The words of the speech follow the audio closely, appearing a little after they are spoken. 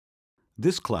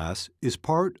This class is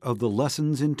part of the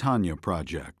Lessons in Tanya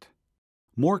project.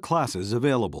 More classes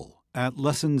available at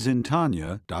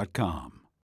lessonsintanya.com.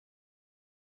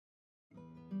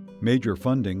 Major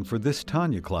funding for this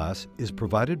Tanya class is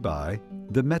provided by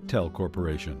the Mettel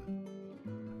Corporation.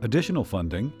 Additional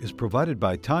funding is provided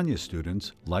by Tanya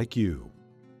students like you.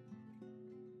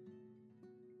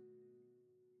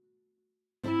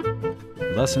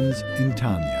 Lessons in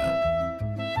Tanya.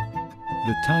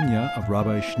 The Tanya of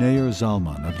Rabbi Schneur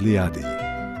Zalman of Liadi,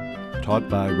 taught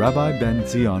by Rabbi Ben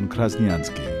Zion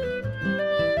Krasniansky.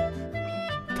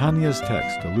 Tanya's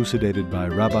text elucidated by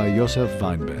Rabbi Yosef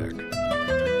Weinberg.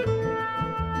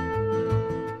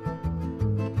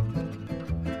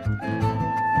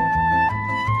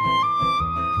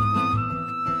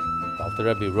 Alter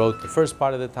Rebbe wrote the first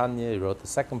part of the Tanya, he wrote the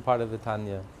second part of the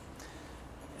Tanya,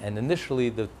 and initially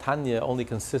the Tanya only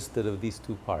consisted of these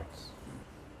two parts.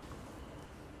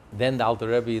 Then the Alter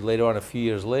Rebbe, later on, a few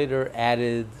years later,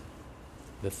 added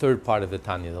the third part of the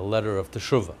Tanya, the letter of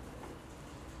Teshuvah.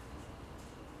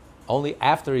 Only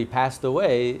after he passed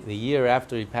away, the year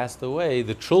after he passed away,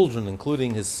 the children,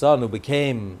 including his son who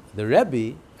became the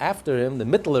Rebbe, after him, the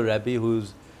Mittler Rebbe,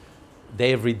 whose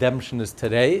day of redemption is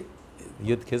today,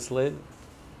 Yud Kislev,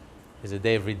 is a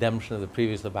day of redemption of the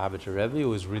previous Lubavitcher Rebbe, who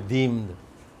was redeemed.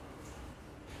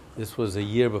 This was a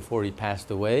year before he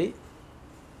passed away.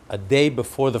 A day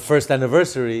before the first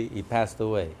anniversary, he passed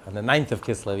away. On the 9th of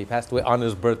Kislev, he passed away on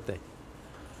his birthday.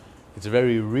 It's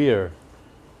very rare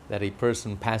that a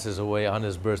person passes away on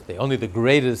his birthday. Only the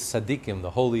greatest tzaddikim, the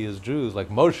holiest Jews, like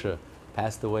Moshe,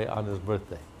 passed away on his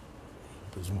birthday.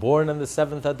 He was born on the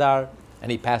 7th Adar,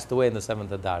 and he passed away on the 7th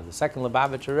Adar. The second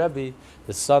Lubavitcher Rebbe,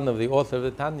 the son of the author of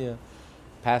the Tanya,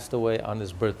 passed away on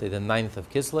his birthday, the 9th of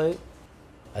Kislev,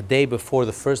 a day before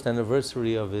the first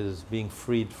anniversary of his being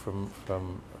freed from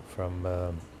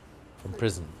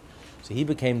prison. So he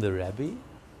became the Rebbe,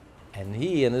 and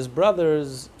he and his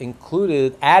brothers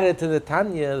added to the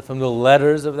Tanya from the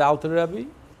letters of the Alter Rebbe,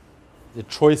 the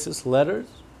choicest letters.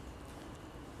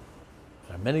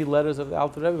 There are many letters of the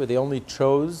Alter Rebbe, but they only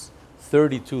chose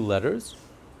 32 letters.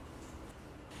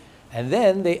 And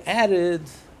then they added,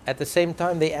 at the same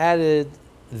time, they added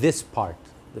this part,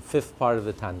 the fifth part of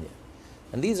the Tanya.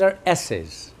 And these are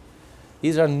essays.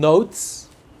 These are notes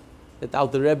that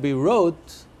Alter Rebbe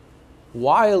wrote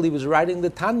while he was writing the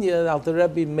Tanya. Alter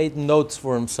Rebbe made notes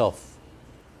for himself.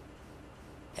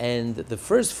 And the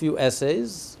first few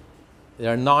essays,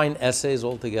 there are 9 essays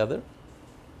altogether.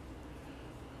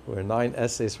 We're 9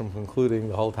 essays from concluding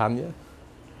the whole Tanya.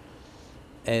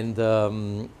 And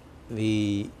the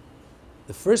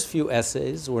first few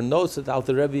essays were notes that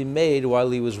Alter Rebbe made while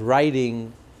he was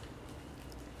writing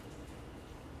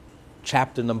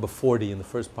chapter number 40 in the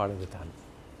first part of the Tanya.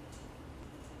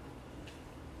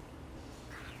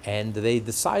 And they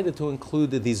decided to include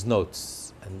these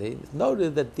notes. And they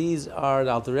noted that these are,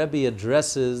 the Alter Rebbe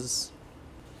addresses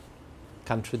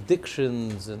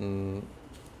contradictions and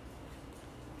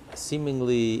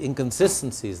seemingly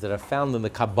inconsistencies that are found in the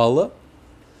Kabbalah.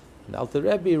 And Alter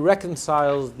Rebbe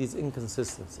reconciles these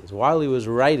inconsistencies. While he was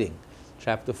writing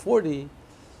chapter 40,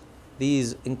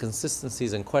 these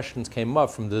inconsistencies and questions came up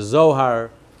from the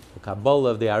Zohar, the Kabbalah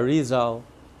of the Arizal,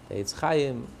 the Eitz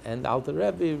Chaim, and Alter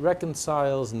Rebbe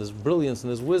reconciles, in his brilliance and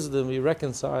his wisdom, he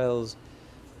reconciles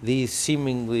these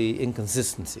seemingly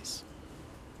inconsistencies.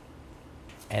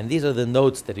 And these are the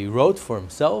notes that he wrote for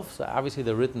himself, so obviously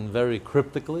they're written very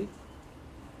cryptically.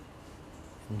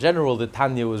 In general, the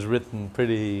Tanya was written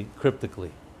pretty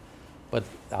cryptically, but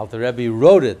Alter Rebbe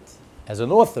wrote it as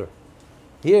an author.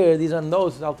 Here, these are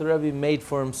notes that Alter Rebbe made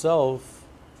for himself,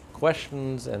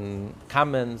 questions and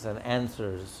comments and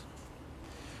answers.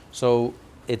 So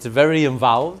it's very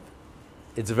involved,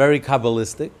 it's very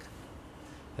Kabbalistic.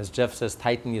 As Jeff says,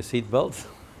 tighten your seatbelt.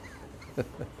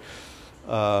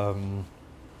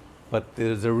 But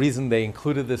there's a reason they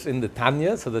included this in the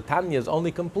Tanya, so the Tanya is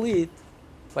only complete.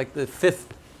 It's like the 5th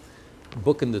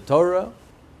book in the Torah,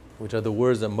 which are the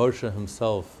words that Moshe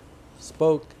himself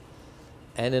spoke.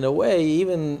 And in a way,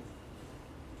 even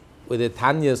with the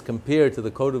Tanya is compared to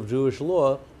the Code of Jewish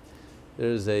Law,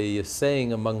 there's a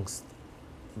saying amongst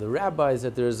the rabbis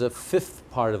that there's a 5th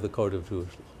part of the Code of Jewish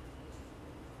Law.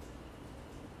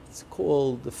 It's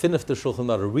called the Fin of the Shulchan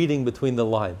Aruch, reading between the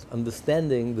lines,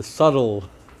 understanding the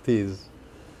subtleties.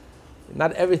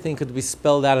 Not everything could be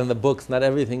spelled out in the books, not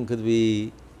everything could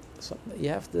be... You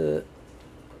have to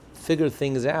figure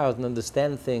things out and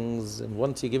understand things, and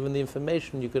once you're given the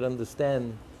information, you could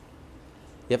understand.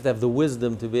 You have to have the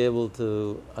wisdom to be able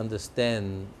to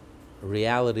understand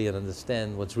reality and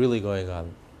understand what's really going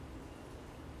on.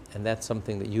 And that's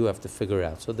something that you have to figure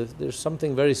out. So there's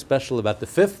something very special about the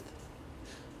fifth,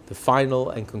 the final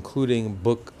and concluding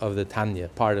book of the Tanya,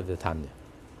 part of the Tanya.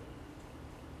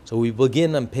 So we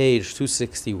begin on page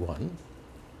 261,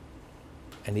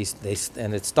 and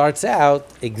it starts out,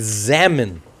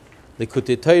 examine the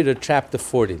Likutei Torah chapter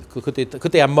 40,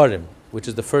 Likutei Amorim, which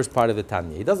is the first part of the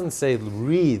Tanya. He doesn't say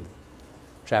read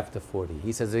chapter 40.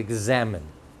 He says examine.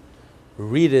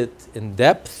 Read it in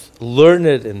depth, learn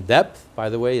it in depth. By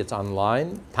the way, it's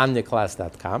online,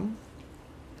 tanyaclass.com.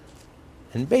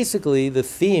 And basically, the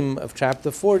theme of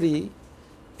chapter 40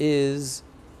 is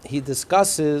he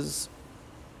discusses,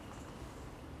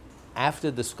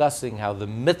 after discussing how the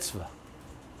mitzvah,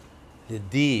 the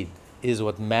deed, is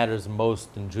what matters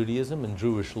most in Judaism and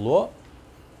Jewish law.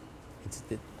 It's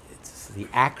the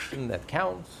action that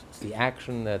counts. It's the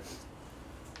action that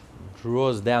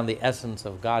draws down the essence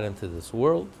of God into this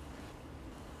world.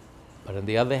 But on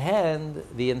the other hand,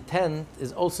 the intent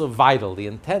is also vital. The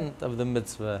intent of the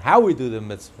mitzvah, how we do the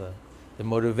mitzvah, the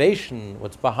motivation,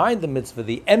 what's behind the mitzvah,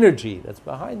 the energy that's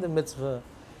behind the mitzvah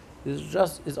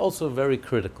is also very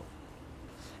critical.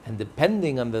 And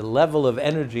depending on the level of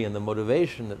energy and the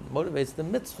motivation that motivates the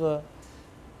mitzvah,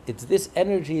 it's this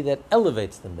energy that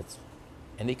elevates the mitzvah.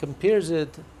 And he compares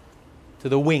it to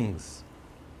the wings.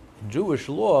 In Jewish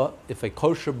law, if a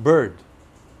kosher bird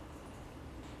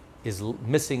is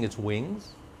missing its wings,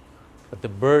 but the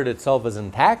bird itself is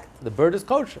intact, the bird is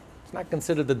kosher. It's not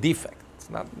considered a defect. It's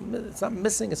not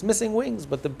missing. It's missing wings,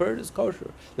 but the bird is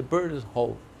kosher. The bird is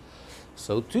whole.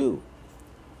 So too,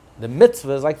 the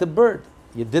mitzvah is like the bird.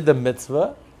 You did the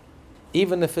mitzvah,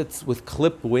 even if it's with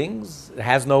clipped wings, it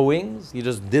has no wings, you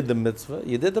just did the mitzvah.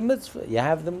 You did the mitzvah. You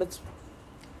have the mitzvah.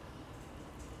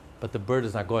 But the bird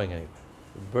is not going anywhere.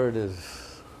 The bird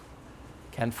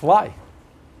can't fly.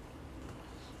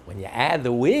 When you add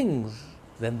the wings,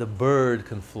 then the bird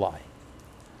can fly.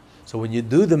 So when you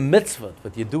do the mitzvah,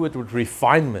 but you do it with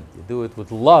refinement, you do it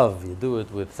with love, you do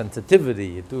it with sensitivity,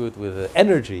 you do it with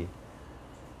energy,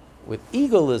 with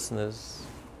egolessness,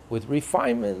 with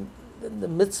refinement, then the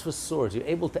mitzvah soars. You're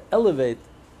able to elevate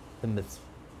the mitzvah.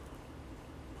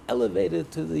 Elevate it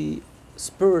to the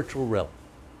spiritual realm.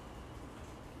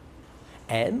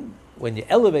 And when you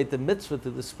elevate the mitzvah to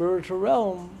the spiritual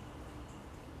realm,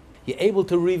 you're able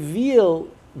to reveal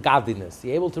godliness.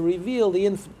 You're able to reveal the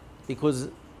infinite. Because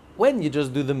when you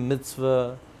just do the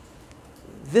mitzvah,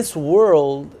 this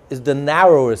world is the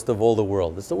narrowest of all the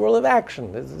world. It's the world of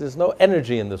action. There's no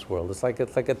energy in this world. It's like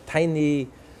a tiny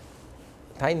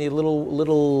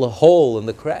little hole in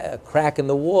the crack in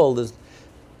the wall.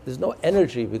 There's no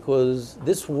energy, because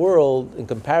this world, in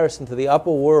comparison to the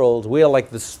upper world, we are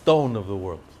like the stone of the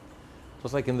world.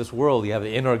 Just like in this world, you have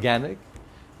the inorganic,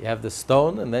 you have the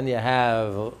stone, and then you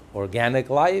have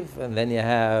organic life, and then you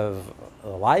have the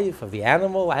life of the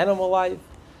animal life,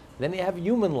 then you have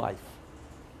human life.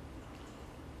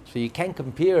 So you can't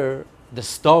compare the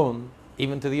stone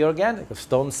even to the organic. A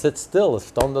stone sits still, a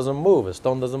stone doesn't move, a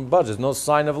stone doesn't budge, there's no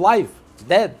sign of life, it's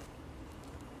dead.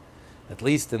 At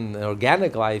least in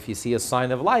organic life, you see a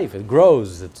sign of life. It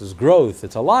grows, it's growth,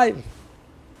 it's alive.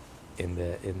 In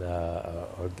the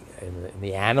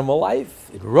animal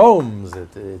life, it roams,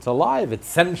 it's alive, it's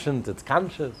sentient, it's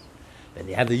conscious. Then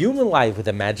you have the human life with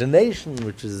imagination,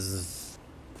 which is,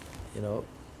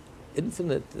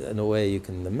 infinite in a way. You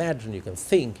can imagine, you can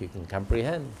think, you can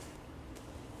comprehend.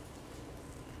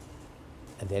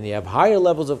 And then you have higher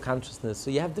levels of consciousness,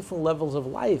 so you have different levels of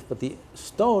life, but the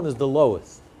stone is the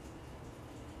lowest.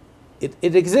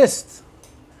 It exists.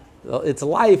 Its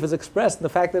life is expressed in the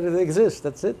fact that it exists.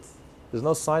 That's it. There's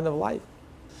no sign of life.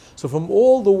 So from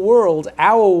all the worlds,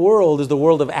 our world is the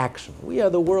world of action. We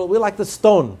are the world, we're like the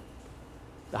stone.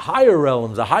 The higher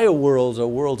realms, the higher worlds are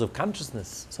worlds of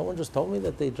consciousness. Someone just told me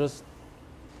that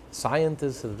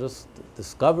scientists have just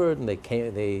discovered, and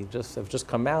they have just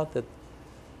come out that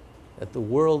the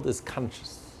world is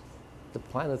conscious. The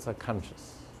planets are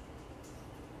conscious.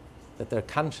 That they're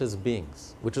conscious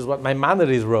beings, which is what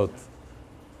Maimonides wrote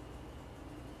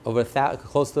over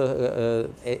close to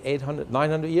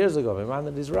 900 years ago.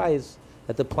 Maimonides writes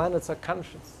that the planets are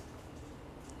conscious.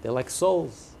 They're like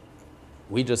souls.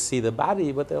 We just see the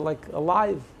body, but they're like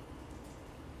alive.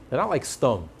 They're not like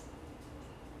stone.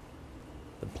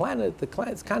 The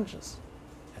planet's conscious.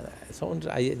 And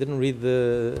I didn't read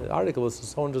the article, so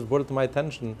someone just brought it to my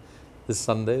attention this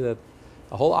Sunday that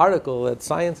a whole article that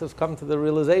science has come to the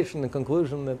realization and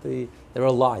conclusion that they're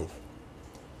alive.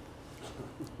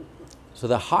 So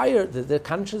they're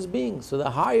conscious beings, so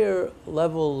the higher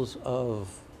levels of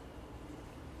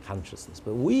consciousness.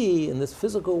 But we, in this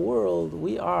physical world,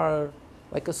 we are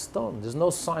like a stone. There's no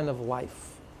sign of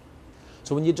life.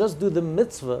 So when you just do the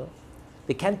mitzvah,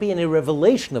 there can't be any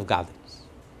revelation of godliness.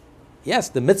 Yes,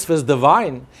 the mitzvah is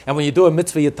divine, and when you do a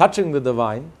mitzvah, you're touching the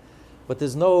divine, but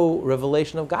there's no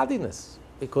revelation of godliness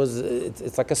because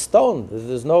it's like a stone.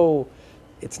 There's no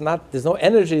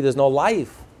energy, there's no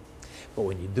life. But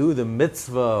when you do the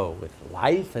mitzvah with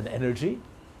life and energy,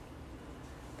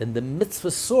 then the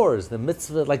mitzvah soars. The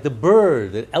mitzvah, like the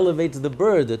bird, it elevates the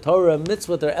bird. The Torah and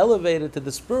mitzvah, they're elevated to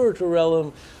the spiritual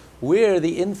realm where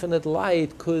the infinite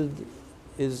light could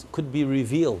be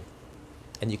revealed.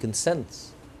 And you can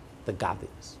sense the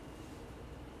godliness.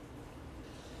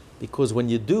 Because when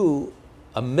you do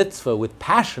a mitzvah with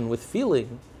passion, with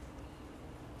feeling,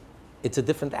 it's a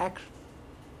different action.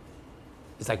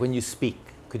 It's like when you speak.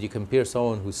 Could you compare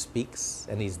someone who speaks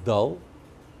and he's dull?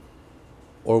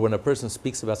 Or when a person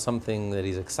speaks about something that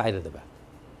he's excited about?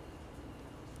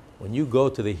 When you go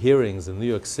to the hearings in New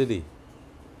York City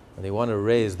and they want to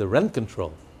raise the rent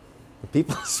control, the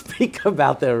people speak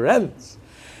about their rents.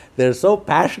 They're so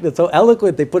passionate, so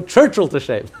eloquent, they put Churchill to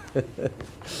shame.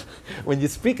 When you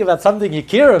speak about something you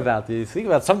care about, you speak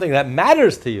about something that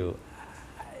matters to you,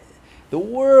 the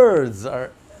words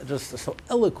are just so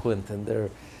eloquent and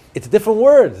it's different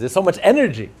words. There's so much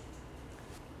energy.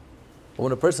 But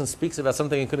when a person speaks about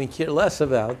something he couldn't care less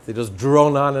about, they just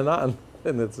drone on,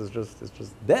 and it's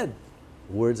just dead.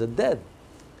 Words are dead.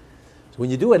 So when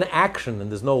you do an action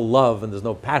and there's no love and there's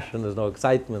no passion, there's no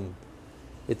excitement,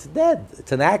 it's dead.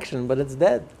 It's an action, but it's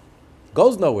dead. It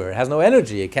goes nowhere. It has no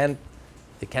energy. It can't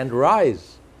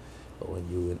rise. But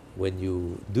when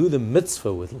you do the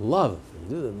mitzvah with love,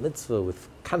 you do the mitzvah with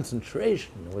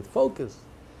concentration, with focus,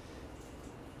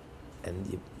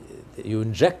 and you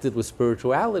inject it with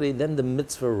spirituality, then the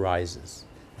mitzvah rises.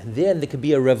 And then there can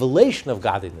be a revelation of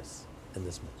godliness in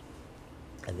this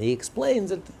mitzvah. And he explains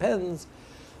it depends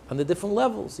on the different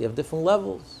levels. You have different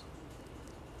levels.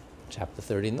 Chapter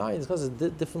 39 discusses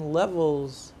different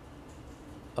levels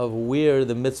of where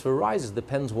the mitzvah rises.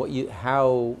 Depends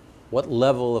what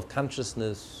level of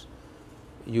consciousness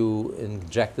you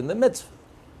inject in the mitzvah.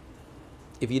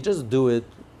 If you just do it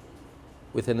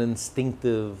with an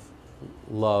instinctive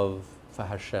love for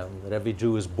Hashem that every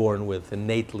Jew is born with,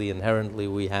 innately, inherently,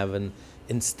 we have an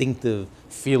instinctive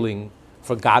feeling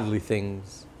for godly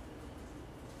things.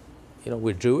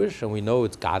 We're Jewish and we know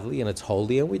it's godly and it's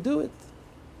holy and we do it.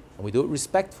 And we do it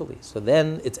respectfully. So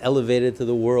then it's elevated to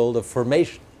the world of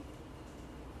formation.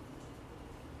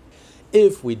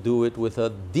 If we do it with a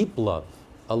deep love,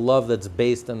 a love that's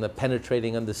based on the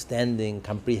penetrating understanding,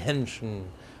 comprehension,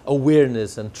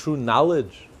 awareness, and true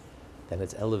knowledge, then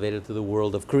it's elevated to the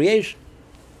world of creation,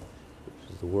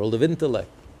 which is the world of intellect.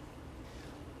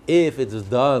 If it's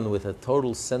done with a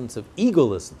total sense of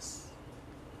egolessness,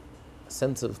 a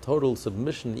sense of total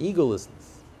submission,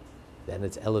 egolessness, then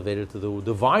it's elevated to the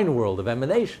divine world of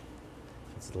emanation.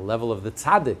 It's the level of the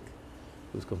tzaddik,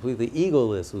 who's completely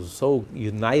egoless, who's so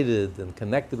united and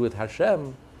connected with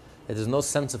Hashem that there's no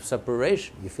sense of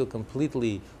separation. You feel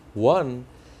completely one.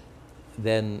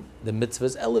 Then the mitzvah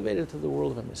is elevated to the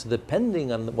world of emanation. So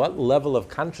depending on what level of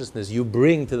consciousness you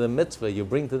bring to the mitzvah, you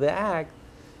bring to the act,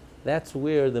 that's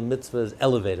where the mitzvah is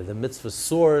elevated. The mitzvah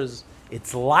soars,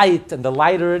 it's light, and the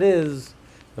lighter it is,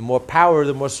 the more power,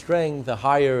 the more strength, the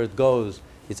higher it goes,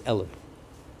 it's elevated.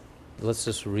 Let's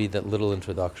just read that little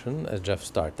introduction as Jeff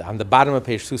started. On the bottom of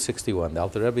page 261, the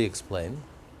Alter Rebbe explained.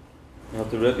 The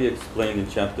Alter Rebbe explained in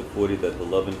chapter 40 that the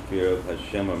love and fear of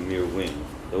Hashem are mere wings.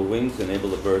 Though wings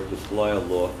enable a bird to fly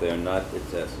aloft, they are not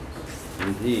its essence.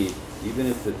 Indeed, even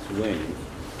if its wings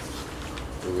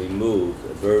were removed,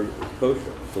 a bird is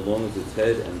kosher, so long as its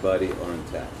head and body are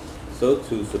intact. So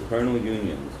too, supernal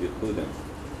unions, yichudim,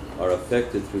 are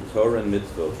affected through Torah and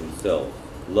mitzvot themselves.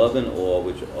 Love and awe,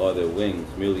 which are their wings,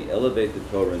 merely elevate the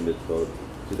Torah and mitzvot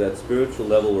to that spiritual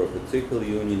level where a particular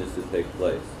union is to take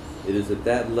place. It is at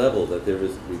that level that there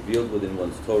is revealed within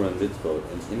one's Torah and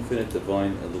mitzvot an infinite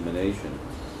divine illumination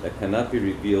that cannot be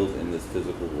revealed in this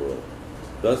physical world.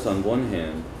 Thus, on one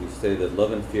hand, we say that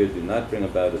love and fear do not bring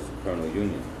about a supernal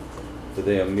union, for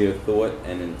they are mere thought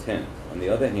and intent. On the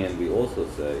other hand, we also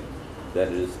say that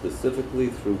it is specifically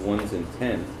through one's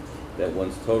intent that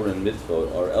one's Torah and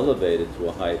mitzvot are elevated to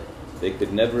a height they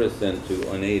could never ascend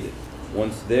to unaided.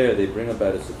 Once there, they bring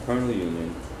about a supernal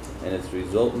union and its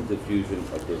resultant diffusion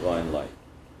of divine light.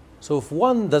 So if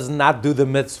one does not do the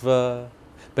mitzvah,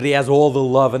 but he has all the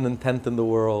love and intent in the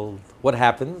world, what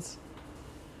happens?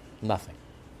 Nothing.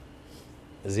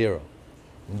 Zero.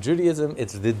 In Judaism,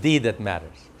 it's the deed that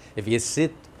matters. If you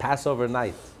sit Passover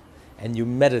night and you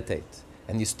meditate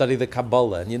and you study the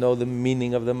Kabbalah and you know the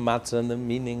meaning of the matzah and the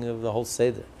meaning of the whole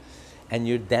Seder, and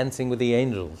you're dancing with the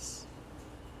angels,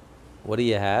 what do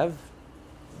you have?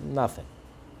 Nothing.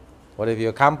 What have you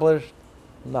accomplished?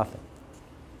 Nothing.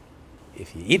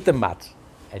 If you eat the matzah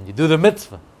and you do the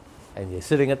mitzvah and you're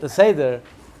sitting at the Seder,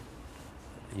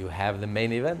 you have the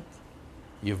main event.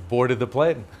 You've boarded the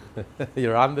plane.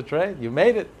 You're on the train. You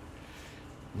made it.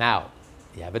 Now,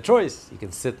 you have a choice. You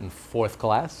can sit in fourth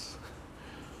class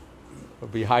or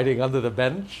be hiding under the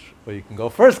bench, or you can go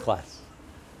first class.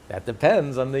 That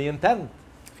depends on the intent.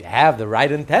 If you have the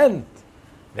right intent,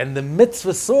 then the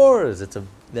mitzvah soars.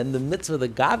 Then the mitzvah, the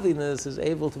godliness, is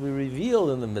able to be revealed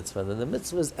in the mitzvah. Then the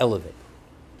mitzvah is elevated.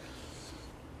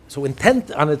 So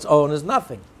intent on its own is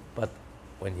nothing. But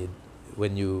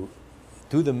when you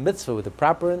do the mitzvah with the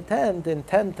proper intent, the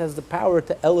intent has the power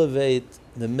to elevate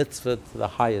the mitzvah to the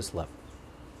highest level.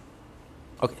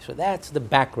 Okay, so that's the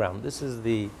background. This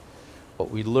is what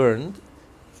we learned,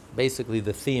 basically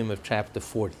the theme of chapter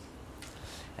 40.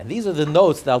 And these are the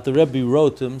notes that Alter Rebbe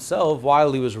wrote to himself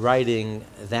while he was writing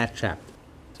that chapter.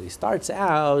 So he starts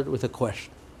out with a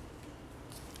question.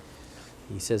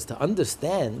 He says, to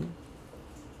understand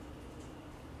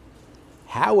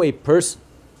how a person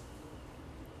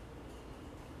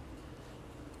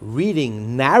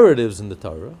reading narratives in the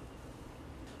Torah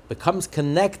becomes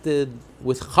connected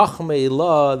with Chachmei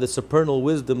Ilah, the supernal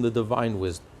wisdom, the divine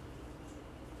wisdom.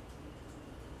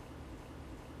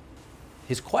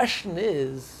 His question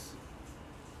is,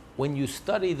 when you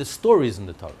study the stories in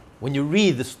the Torah, when you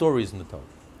read the stories in the Torah,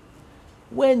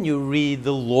 when you read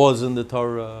the laws in the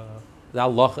Torah, the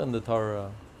halacha in the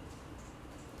Torah,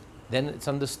 then it's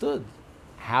understood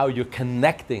how you're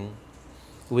connecting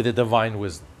with the divine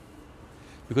wisdom.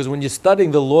 Because when you're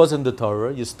studying the laws in the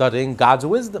Torah, you're studying God's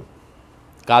wisdom,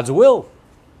 God's will.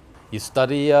 You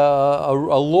study a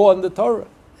law in the Torah.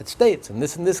 It states, in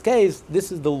this case,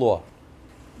 this is the law.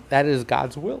 That is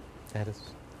God's will. That is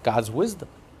God's wisdom.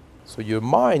 So your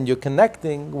mind, you're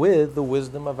connecting with the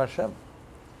wisdom of Hashem.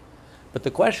 But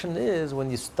the question is, when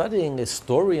you're studying a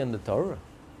story in the Torah,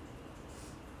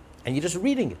 and you're just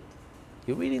reading it,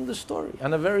 you're reading the story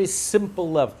on a very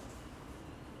simple level.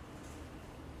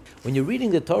 When you're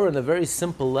reading the Torah on a very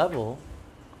simple level,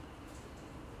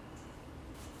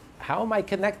 how am I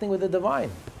connecting with the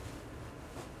divine?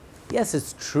 Yes,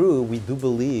 it's true, we do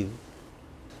believe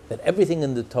that everything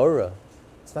in the Torah,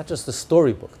 it's not just a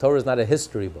storybook. Torah is not a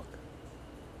history book.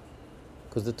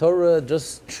 Because the Torah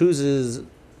just chooses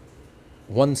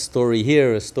one story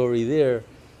here, a story there.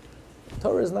 The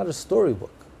Torah is not a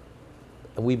storybook.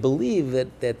 And we believe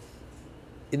that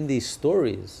in these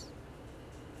stories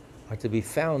are to be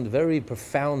found very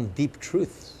profound, deep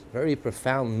truths, very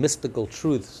profound mystical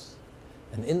truths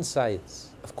and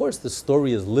insights. Of course, the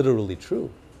story is literally true.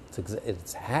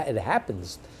 It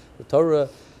happens. The Torah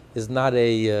is not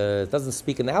it doesn't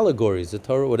speak in allegories. The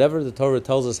Torah, whatever the Torah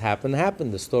tells us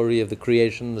happened. The story of the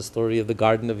creation, the story of the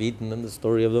Garden of Eden, and the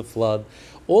story of the flood.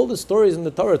 All the stories in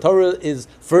the Torah is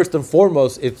first and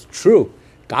foremost, it's true.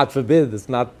 God forbid, it's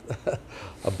not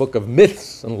a book of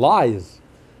myths and lies.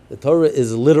 The Torah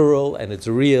is literal and it's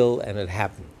real and it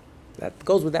happened. That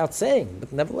goes without saying.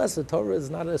 But nevertheless, the Torah is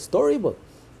not a storybook.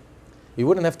 You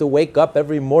wouldn't have to wake up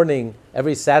every morning,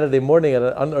 every Saturday morning at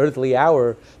an unearthly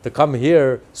hour to come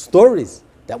hear stories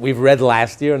that we've read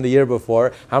last year and the year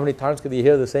before. How many times could you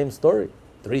hear the same story?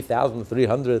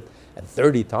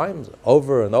 3,330 times,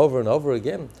 over and over and over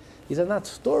again. These are not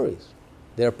stories.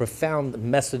 They are profound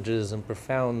messages and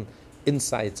profound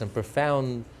insights and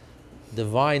profound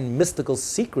divine mystical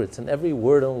secrets in every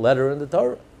word and letter in the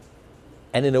Torah.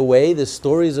 And in a way, the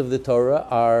stories of the Torah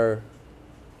are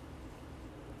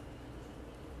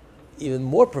even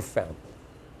more profound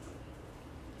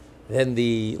than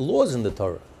the laws in the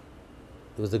Torah.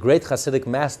 There was the great Hasidic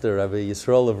master, Rabbi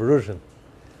Yisrael of Ruzhin.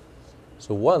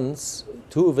 So once,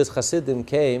 two of his Hasidim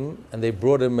came and they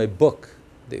brought him a book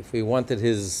if he wanted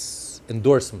his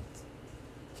endorsement.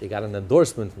 If he got an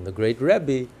endorsement from the great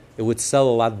Rebbe, it would sell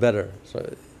a lot better.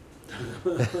 So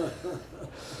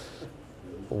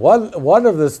one of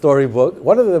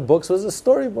the books was a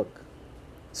storybook.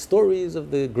 Stories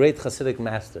of the great Hasidic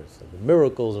masters, of the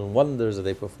miracles and wonders that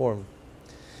they performed.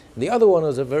 And the other one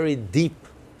was a very deep,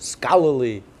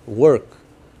 scholarly work,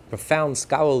 profound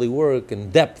scholarly work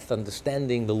in depth,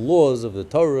 understanding the laws of the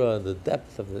Torah, the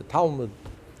depth of the Talmud.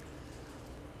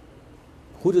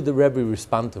 Who did the Rebbe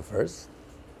respond to first?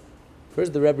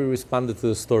 First, the Rebbe responded to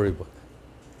the storybook.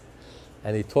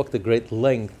 And he talked at great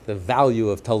length the value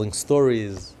of telling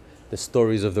stories, the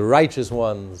stories of the righteous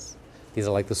ones. These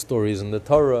are like the stories in the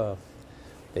Torah.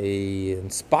 They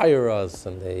inspire us,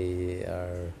 and they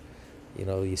are,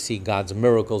 you see God's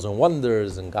miracles and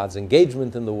wonders and God's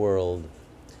engagement in the world.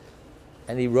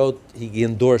 And he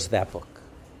endorsed that book.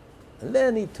 And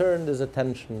then he turned his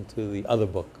attention to the other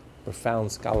book,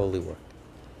 profound scholarly work.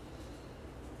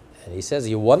 And he says,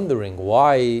 you're wondering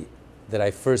why did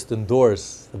I first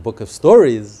endorse the book of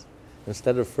stories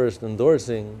instead of first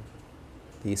endorsing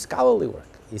the scholarly work?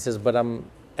 He says, but I'm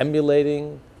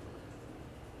emulating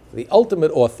the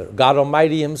ultimate author, God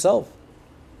Almighty himself.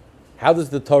 How does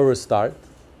the Torah start?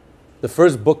 The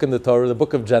first book in the Torah, the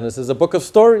book of Genesis, is a book of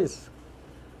stories.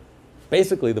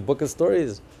 Basically, the book of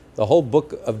stories, the whole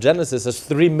book of Genesis has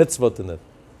 3 mitzvot in it.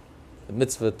 The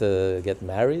mitzvah to get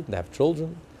married and have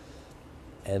children,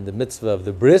 and the mitzvah of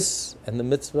the bris, and the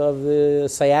mitzvah of the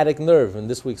sciatic nerve. In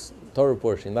this week's Torah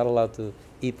portion, you're not allowed to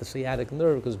eat the sciatic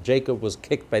nerve because Jacob was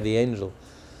kicked by the angel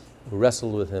who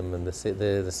wrestled with him in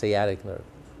the sciatic nerve.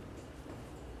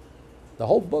 The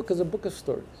whole book is a book of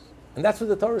stories. And that's what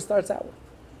the Torah starts out with.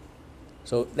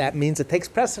 So that means it takes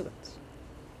precedence.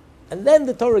 And then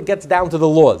the Torah gets down to the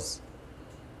laws.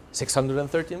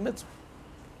 613 mitzvahs,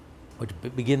 which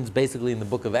begins basically in the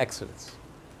book of Exodus.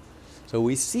 So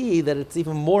we see that it's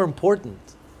even more important.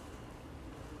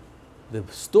 The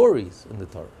stories in the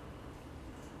Torah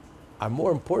are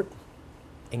more important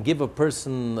and give a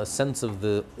person a sense of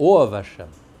the awe of Hashem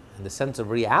and the sense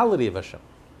of reality of Hashem.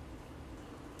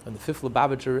 And the fifth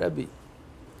Lubavitcher Rebbe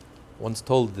once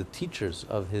told the teachers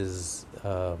of his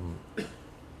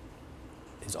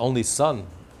only son,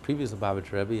 previous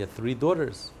Lubavitcher Rebbe, had 3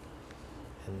 daughters.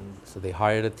 And so they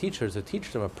hired a teacher to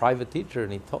teach them, a private teacher,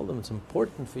 and he told them it's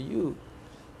important for you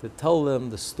to tell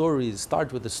them the stories,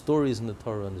 start with the stories in the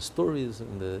Torah, and the stories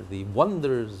and the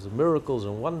wonders, the miracles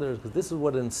and wonders, because this is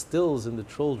what instills in the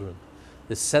children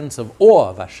the sense of awe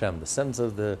of Hashem, the sense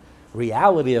of the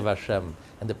reality of Hashem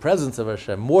and the presence of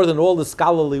Hashem, more than all the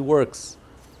scholarly works.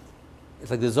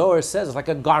 It's like the Zohar says, it's like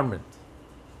a garment.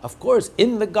 Of course,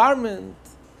 in the garment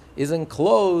is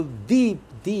enclosed deep,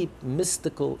 deep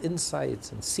mystical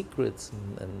insights and secrets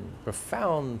and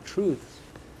profound truths.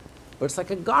 But it's like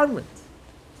a garment.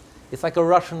 It's like a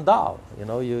Russian doll. You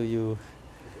know, you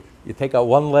take out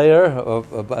one layer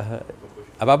of a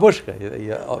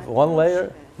babushka. One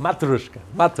layer, matrushka.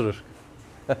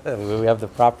 We have the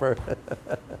proper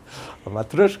a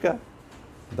matrushka.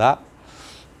 Da.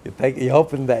 You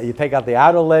take out the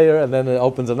outer layer, and then it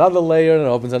opens another layer, and it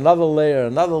opens another layer,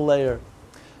 another layer.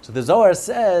 So the Zohar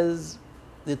says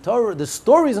the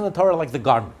stories in the Torah are like the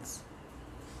garments.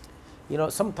 You know,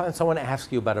 sometimes someone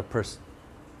asks you about a person,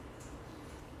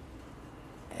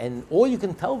 and all you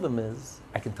can tell them is,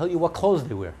 I can tell you what clothes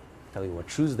they wear, tell you what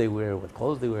shoes they wear, what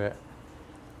clothes they wear.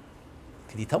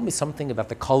 Can you tell me something about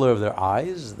the color of their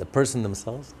eyes, the person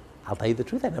themselves? I'll tell you the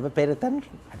truth, I never paid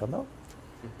attention. I don't know.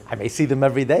 I may see them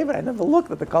every day, but I never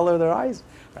looked at the color of their eyes.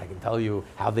 But I can tell you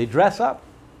how they dress up.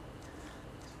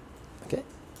 Okay?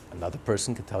 Another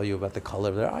person can tell you about the color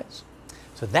of their eyes.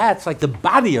 So that's like the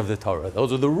body of the Torah.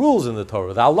 Those are the rules in the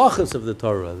Torah, the halachas of the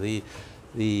Torah, the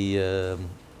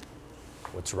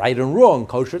what's right and wrong,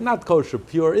 kosher, not kosher,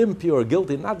 pure, impure,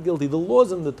 guilty, not guilty, the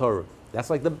laws in the Torah. That's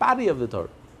like the body of the Torah.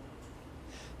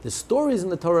 The stories in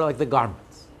the Torah are like the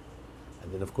garments.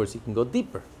 And then, of course, you can go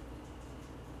deeper.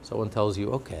 Someone tells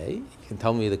you, okay, you can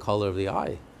tell me the color of the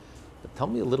eye, but tell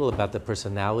me a little about the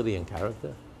personality and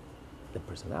character. The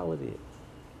personality.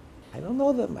 I don't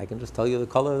know them. I can just tell you the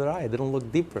color of their eye. I didn't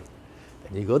look deeper.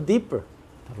 Then you go deeper.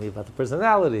 Tell me about the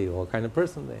personality, what kind of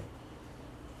person they are.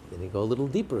 Then you go a little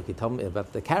deeper. You tell me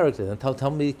about the character. Then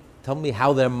tell me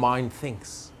how their mind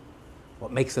thinks.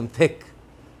 What makes them tick?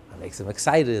 What makes them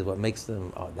excited? What makes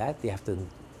them, that you have to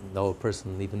know a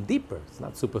person even deeper. It's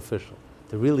not superficial.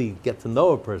 To really get to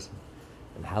know a person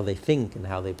and how they think and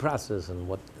how they process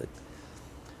and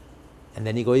and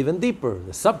then you go even deeper,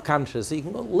 the subconscious, so you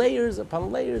can go layers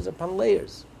upon layers upon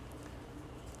layers.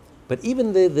 But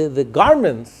even the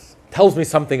garments tells me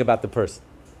something about the person,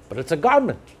 but it's a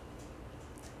garment.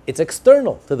 It's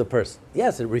external to the person.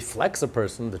 Yes, it reflects a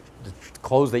person, the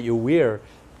clothes that you wear,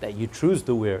 that you choose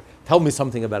to wear, tell me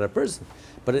something about a person.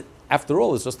 But after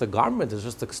all, it's just a garment, it's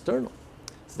just external.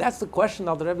 So that's the question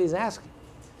that the Rebbe is asking.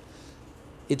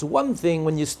 It's one thing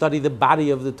when you study the body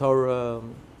of the Torah,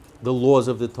 the laws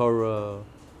of the Torah,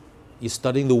 you're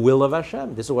studying the will of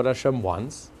Hashem. This is what Hashem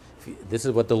wants. This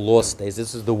is what the law states.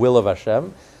 This is the will of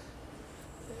Hashem.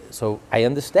 So I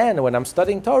understand when I'm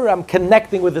studying Torah, I'm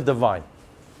connecting with the divine.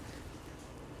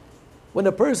 When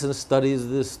a person studies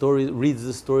the story, reads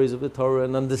the stories of the Torah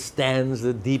and understands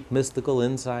the deep mystical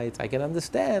insights, I can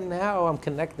understand how I'm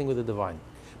connecting with the divine.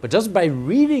 But just by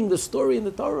reading the story in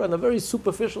the Torah on a very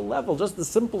superficial level, just the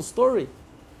simple story,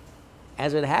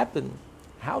 as it happened,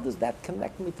 how does that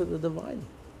connect me to the divine?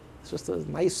 It's just a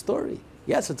nice story.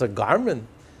 Yes, it's a garment,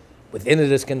 within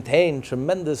it is contained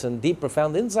tremendous and deep,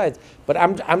 profound insights. But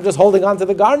I'm just holding on to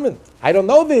the garment. I don't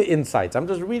know the insights. I'm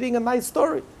just reading a nice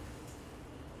story.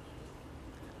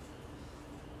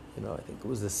 You know, I think it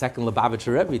was the second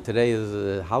Lubavitcher Rebbe. Today is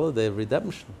a holiday of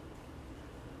redemption.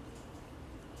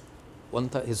 One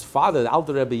time, his father, the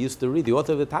Alter Rebbe, used to read. The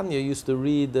author of the Tanya used to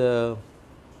read the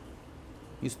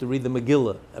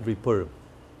Megillah every Purim.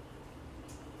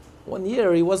 One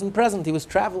year he wasn't present; he was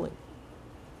traveling,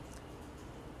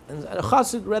 and a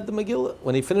Chassid read the Megillah.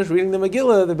 When he finished reading the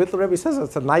Megillah, the Bittul Rebbe says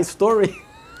it's a nice story.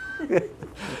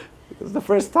 It was the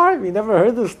first time he never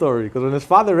heard the story, because when his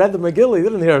father read the Megillah, he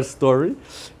didn't hear a story.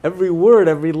 Every word,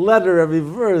 every letter, every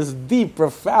verse, deep,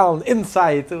 profound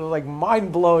insight. It was like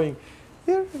mind blowing.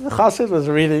 Here, the Chassid was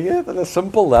reading it at a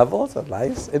simple level. It's a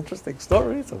nice, interesting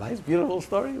story. It's a nice, beautiful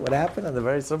story. What happened at a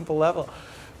very simple level.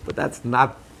 But that's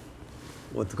not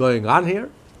what's going on here.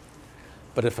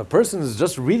 But if a person is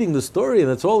just reading the story and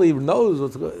that's all he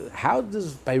knows,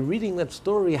 by reading that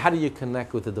story, how do you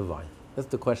connect with the divine? That's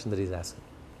the question that he's asking.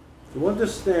 To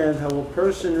understand how a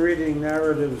person reading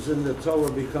narratives in the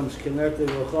Torah becomes connected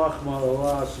with Chachma,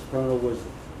 Allah, supernal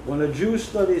wisdom. When a Jew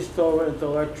studies Torah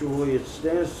intellectually, it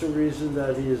stands to reason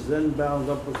that he is then bound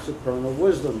up with supernal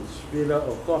wisdom, the Sfira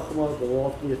of Chachma, the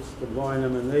loftiest divine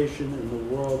emanation in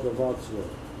the world of Atzlut.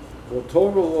 For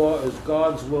Torah law is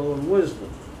God's will and wisdom.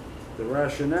 The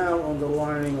rationale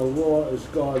underlying a law is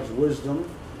God's wisdom,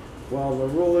 while the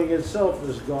ruling itself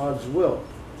is God's will.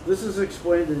 This is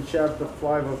explained in chapter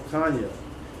 5 of Tanya.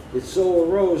 It so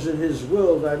arose in his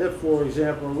will that if, for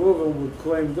example, Reuven would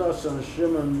claim thus and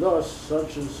Shimon thus,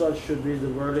 such and such should be the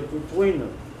verdict between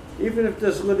them. Even if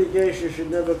this litigation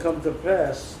should never come to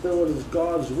pass, still it is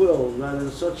God's will that in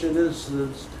such an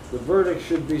instance the verdict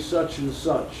should be such and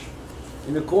such,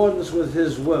 in accordance with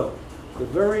his will. The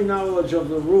very knowledge of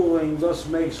the ruling thus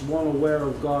makes one aware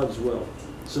of God's will.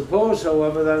 Suppose,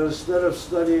 however, that instead of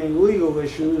studying legal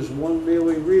issues, one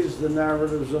merely reads the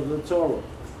narratives of the Torah.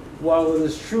 While it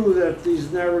is true that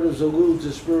these narratives allude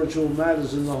to spiritual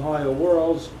matters in the higher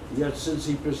worlds, yet since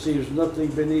he perceives nothing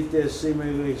beneath their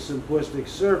seemingly simplistic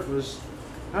surface,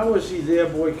 how is he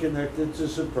thereby connected to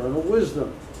supernal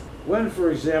wisdom? When,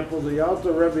 for example, the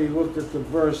Alter Rebbe looked at the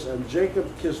verse, and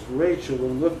Jacob kissed Rachel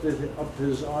and lifted up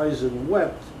his eyes and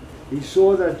wept, he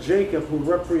saw that Jacob, who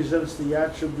represents the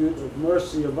attribute of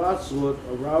mercy of Atzlut,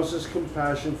 arouses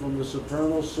compassion from the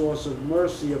supernal source of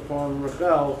mercy upon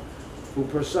Rachel, who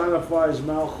personifies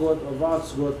Malchut of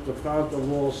Atzlut, the fount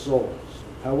of all souls.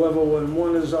 However, when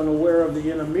one is unaware of the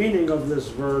inner meaning of this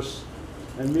verse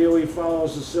and merely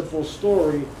follows a simple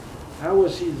story, how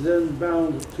is he then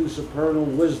bound to supernal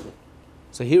wisdom?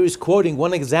 So here he's quoting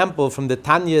one example from the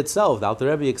Tanya itself. The Alter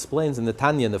Rebbe explains in the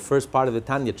Tanya, in the first part of the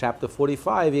Tanya, chapter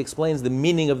 45, he explains the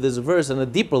meaning of this verse on a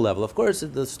deeper level. Of course,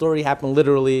 the story happened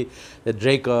literally, that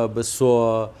Jacob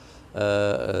saw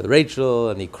Rachel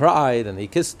and he cried and he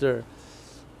kissed her.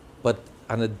 But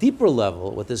on a deeper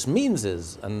level, what this means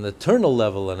is, on an eternal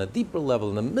level, on a deeper level,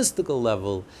 on a mystical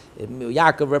level,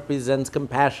 Yaakov represents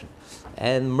compassion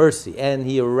and mercy, and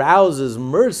he arouses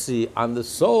mercy on the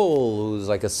soul, who's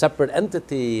like a separate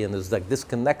entity and is like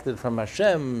disconnected from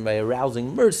Hashem. By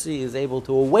arousing mercy, he is able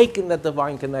to awaken that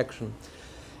divine connection.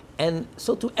 And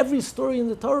so to every story in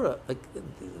the Torah,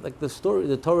 like the story,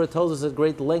 the Torah tells us at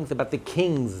great length about the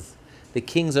kings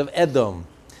of Edom.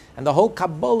 And the whole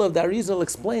Kabbalah of the Arizal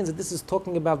explains that this is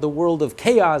talking about the world of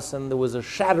chaos, and there was a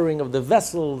shattering of the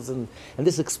vessels, and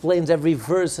this explains every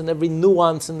verse and every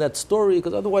nuance in that story,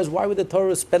 because otherwise why would the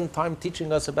Torah spend time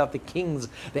teaching us about the kings,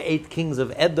 the 8 kings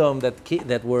of Edom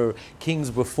that were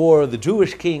kings before the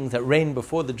Jewish kings, that reigned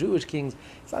before the Jewish kings?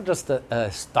 It's not just a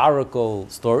historical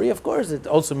story, of course, it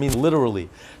also means literally.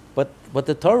 But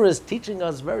the Torah is teaching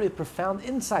us very profound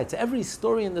insights. Every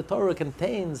story in the Torah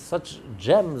contains such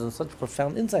gems and such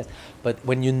profound insights. But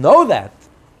when you know that,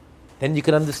 then you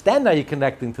can understand how you're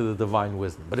connecting to the divine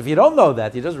wisdom. But if you don't know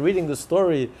that, you're just reading the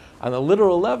story on a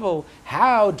literal level,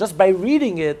 how, just by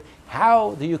reading it,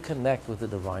 how do you connect with the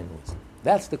divine wisdom?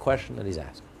 That's the question that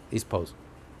he's posing.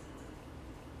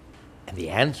 And the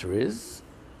answer is,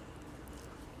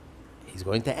 he's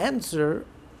going to answer.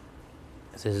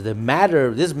 It says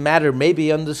this matter may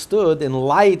be understood in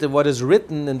light of what is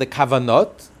written in the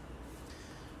Kavanot,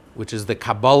 which is the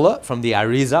Kabbalah from the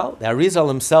Arizal. The Arizal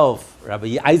himself,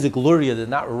 Rabbi Isaac Luria, did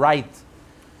not write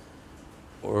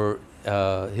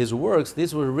his works.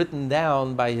 These were written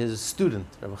down by his student,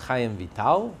 Rabbi Chaim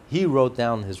Vital. He wrote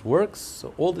down his works.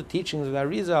 So all the teachings of the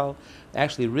Arizal are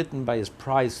actually written by his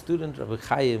prized student, Rabbi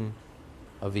Chaim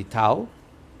Vital.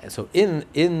 And so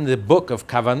in the book of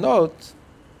Kavanot,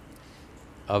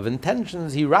 of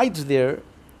intentions, he writes there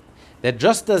that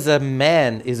just as a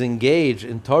man is engaged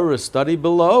in Torah study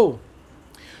below,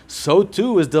 so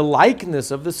too is the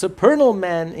likeness of the supernal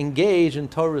man engaged in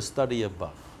Torah study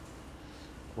above.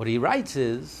 What he writes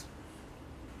is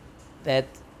that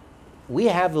we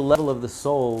have the level of the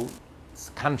soul, it's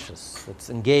conscious, it's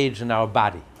engaged in our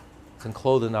body, it's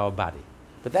enclosed in our body.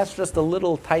 But that's just a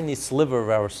little tiny sliver of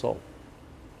our soul.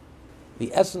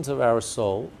 The essence of our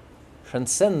soul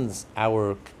transcends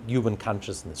our human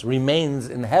consciousness, remains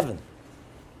in heaven.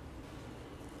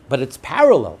 But it's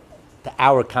parallel to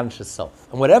our conscious self.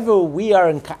 And whatever we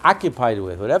are occupied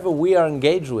with, whatever we are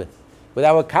engaged with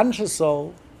our conscious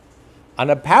soul, on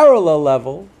a parallel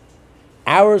level,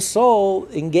 our soul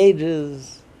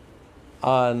engages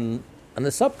on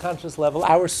the subconscious level.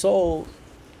 Our soul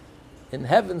in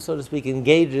heaven, so to speak,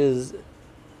 engages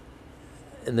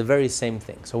in the very same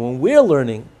thing. So when we're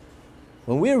learning,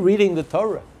 when we're reading the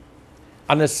Torah,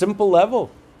 on a simple level,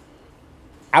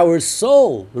 our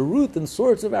soul, the root and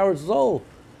source of our soul,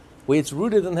 where it's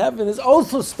rooted in heaven, is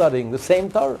also studying the same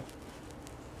Torah.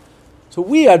 So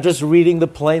we are just reading the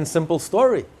plain, simple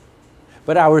story.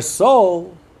 But our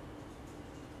soul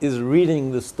is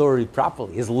reading the story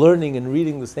properly, is learning and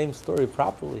reading the same story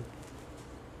properly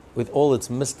with all its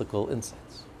mystical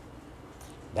insights.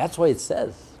 That's why it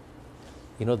says,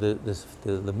 the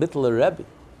Mittler Rebbe,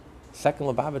 second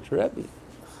Lubavitcher Rebbe,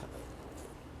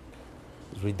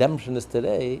 his redemptionist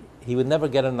today, he would never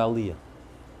get an aliyah.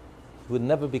 He would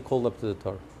never be called up to the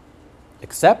Torah,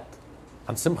 except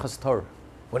on Simchas Torah,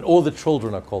 when all the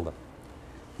children are called up.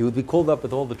 He would be called up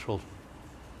with all the children.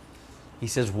 He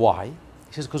says, why?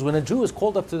 He says, because when a Jew is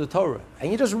called up to the Torah, and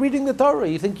you're just reading the Torah,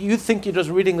 you think you're just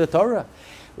reading the Torah.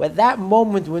 Well, at that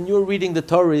moment when you're reading the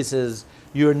Torah, he says,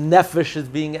 your nefesh is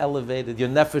being elevated, your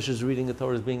nefesh is reading the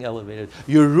Torah is being elevated.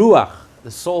 Your ruach, the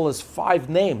soul has 5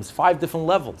 names, 5 different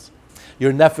levels.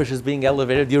 Your nefesh is being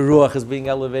elevated, your ruach is being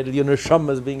elevated, your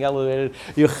neshama is being elevated,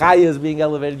 your chaya is being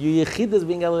elevated, your yechid is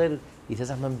being elevated. He says,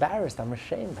 I'm embarrassed, I'm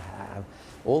ashamed.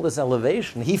 All this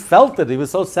elevation. He felt it, he was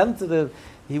so sensitive.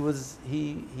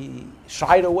 He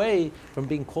shied away from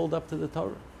being called up to the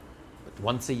Torah. But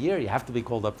once a year, you have to be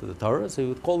called up to the Torah. So he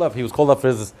was called up. He was called up for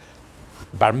his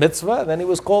bar mitzvah, and then he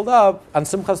was called up on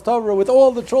Simchas Torah with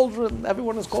all the children.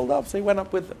 Everyone is called up, so he went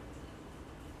up with them.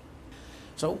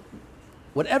 So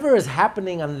whatever is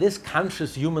happening on this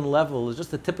conscious human level is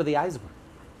just the tip of the iceberg.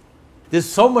 There's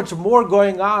so much more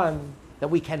going on that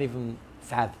we can't even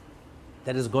fathom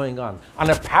that is going on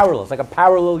a parallel. It's like a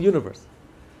parallel universe.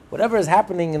 Whatever is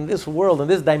happening in this world, in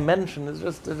this dimension, is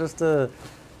just a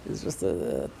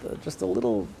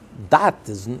little dot.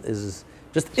 Is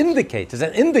just indicates. Is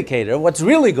an indicator of what's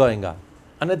really going on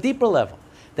a deeper level.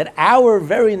 That our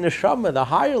very neshama, the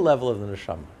higher level of the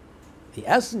neshama, the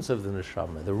essence of the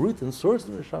neshama, the root and source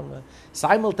of the neshama,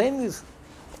 simultaneously,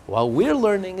 while we're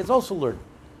learning, it's also learning.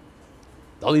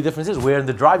 The only difference is we're in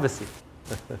the driver's seat.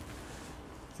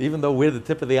 Even though we're the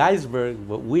tip of the iceberg,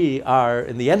 but we are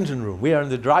in the engine room. We are in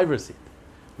the driver's seat.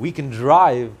 We can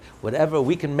drive whatever,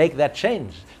 we can make that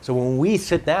change. So when we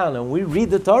sit down and we read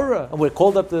the Torah, and we're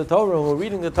called up to the Torah, and we're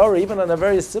reading the Torah, even on a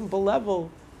very simple level,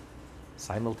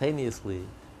 simultaneously,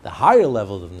 the higher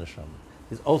level of neshama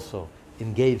is also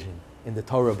engaging in the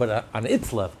Torah, but on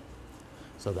its level.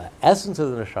 So the essence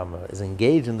of the neshama is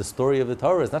engaged in the story of the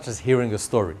Torah. It's not just hearing a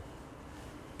story.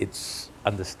 It's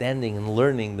understanding and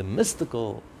learning the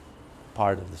mystical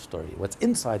part of the story, what's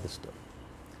inside the story.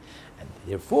 And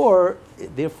therefore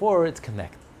it's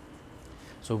connected.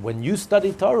 So when you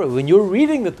study Torah, when you're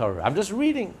reading the Torah, I'm just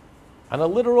reading on a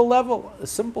literal level, a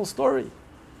simple story.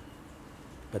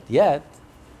 But yet,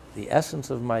 the essence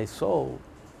of my soul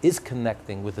is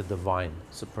connecting with the divine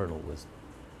supernal wisdom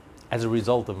as a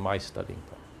result of my studying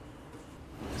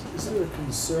Torah. Is there a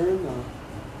concern,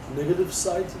 a negative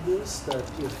side to this, that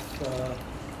if,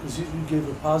 because you gave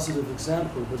a positive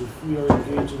example, but if we are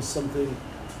engaged in something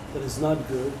that is not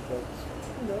good, but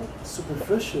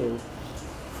superficial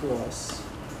for us,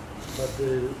 but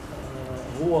the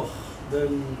ruach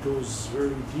then goes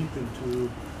very deep into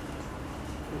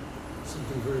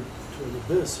something very, to an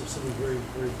abyss, or something very,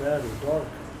 very bad or dark.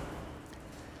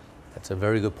 That's a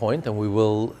very good point, and we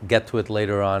will get to it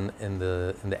later on in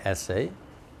the essay,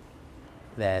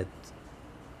 that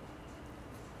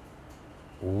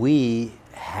we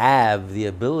have the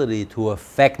ability to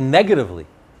affect negatively.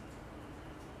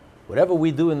 Whatever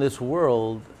we do in this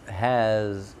world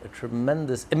has a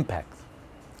tremendous impact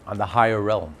on the higher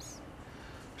realms.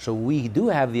 So we do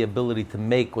have the ability to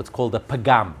make what's called a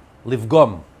pagam,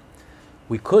 livgom.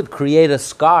 We could create a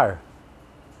scar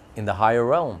in the higher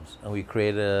realms, and we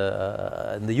create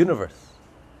in the universe.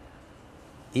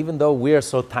 Even though we are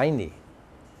so tiny,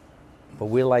 but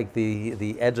we're like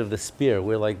the edge of the spear.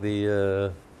 We're like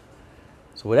the...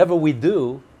 so whatever we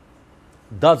do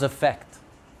does affect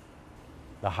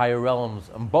the higher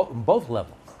realms on both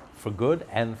levels, for good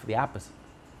and for the opposite.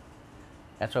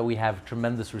 That's why we have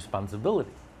tremendous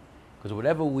responsibility. Because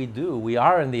whatever we do, we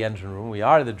are in the engine room, we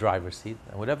are in the driver's seat,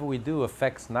 and whatever we do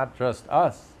affects not just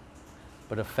us,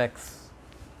 but affects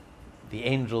the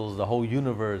angels, the whole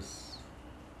universe,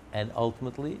 and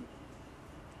ultimately,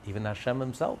 even Hashem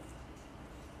himself.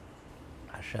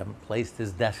 Hashem placed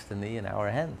his destiny in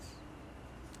our hands.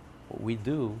 What we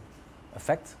do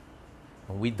affects him.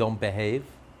 When we don't behave,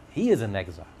 he is in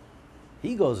exile.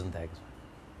 He goes into exile.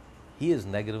 He is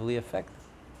negatively affected.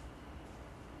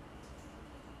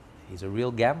 He's a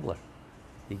real gambler.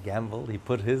 He gambled, he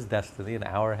put his destiny in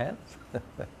our hands.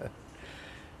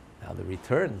 Now the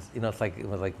returns, it's like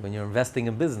when you're investing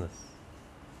in business.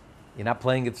 You're not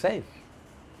playing it safe.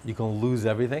 You can lose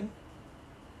everything,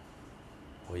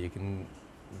 or you can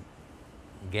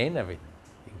gain everything.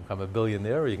 You can become a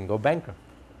billionaire, or you can go bankrupt.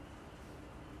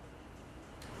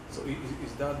 So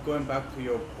is that going back to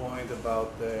your point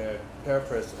about the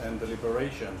purpose and the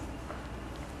liberation?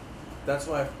 That's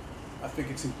why I think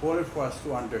it's important for us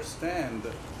to understand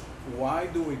why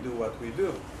do we do what we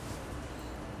do.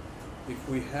 If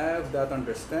we have that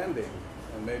understanding,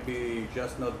 and maybe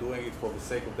just not doing it for the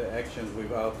sake of the actions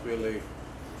without really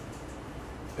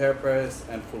purpose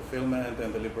and fulfillment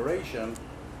and the liberation,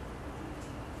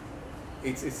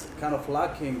 it's kind of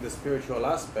lacking the spiritual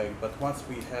aspect. But once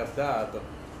we have that,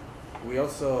 we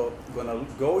also going to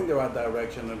go in the right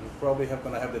direction, and we probably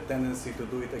going to have the tendency to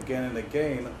do it again and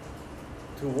again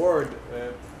toward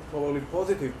probably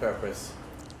positive purpose.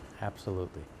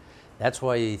 Absolutely. That's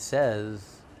why he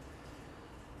says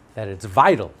that it's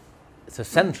vital, it's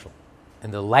essential.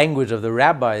 In the language of the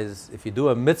rabbis, if you do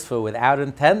a mitzvah without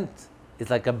intent,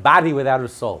 it's like a body without a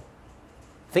soul.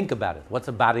 Think about it. What's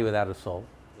a body without a soul?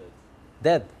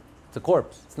 Dead. It's a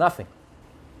corpse. It's nothing.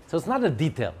 So it's not a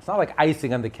detail. It's not like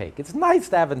icing on the cake. It's nice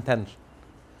to have intention.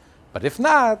 But if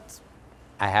not,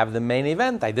 I have the main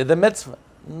event. I did the mitzvah.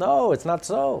 No, it's not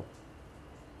so.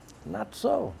 Not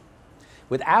so.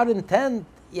 Without intent,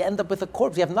 you end up with a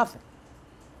corpse. You have nothing.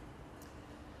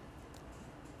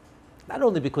 Not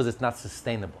only because it's not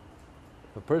sustainable.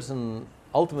 If a person,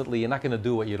 ultimately, you're not going to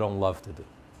do what you don't love to do.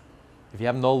 If you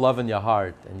have no love in your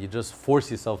heart and you just force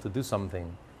yourself to do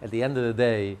something, at the end of the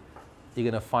day, you're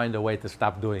going to find a way to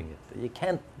stop doing it. You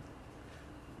can't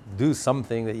do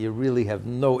something that you really have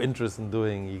no interest in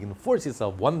doing. You can force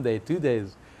yourself 1 day, 2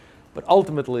 days, but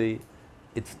ultimately,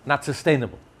 it's not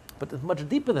sustainable. But it's much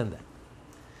deeper than that.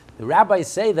 The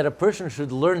rabbis say that a person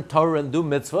should learn Torah and do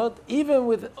mitzvot,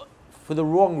 even for the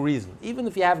wrong reason, even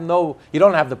if you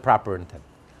don't have the proper intent.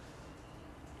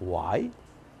 Why?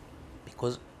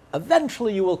 Because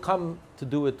eventually you will come to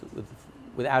do it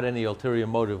without any ulterior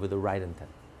motive, with the right intent.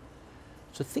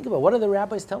 So think about, what are the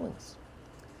rabbis telling us?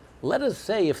 Let us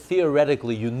say if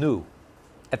theoretically you knew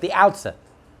at the outset,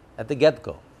 at the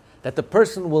get-go, that the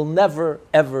person will never,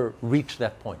 ever reach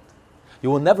that point.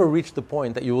 You will never reach the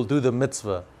point that you will do the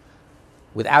mitzvah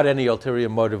without any ulterior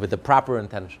motive, with the proper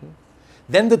intention.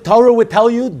 Then the Torah would tell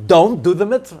you, don't do the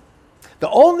mitzvah. The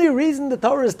only reason the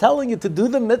Torah is telling you to do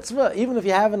the mitzvah, even if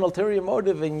you have an ulterior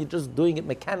motive and you're just doing it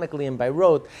mechanically and by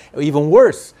rote, or even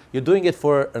worse, you're doing it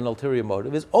for an ulterior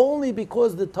motive, is only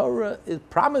because the Torah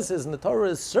promises and the Torah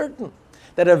is certain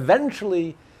that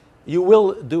eventually you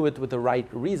will do it with the right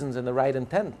reasons and the right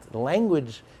intent. The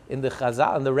language in the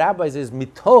Chazal and the rabbis is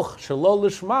mitoch shelo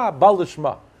lishma ba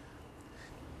lishma.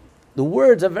 The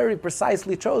words are very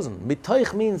precisely chosen.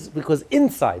 Mitoch means because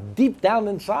inside, deep down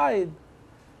inside,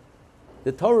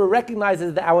 the Torah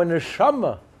recognizes that our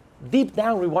neshama, deep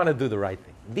down we want to do the right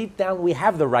thing. Deep down we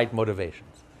have the right motivations.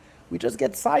 We just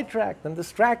get sidetracked and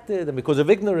distracted, and because of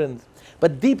ignorance.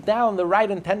 But deep down the right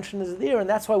intention is there, and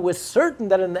that's why we're certain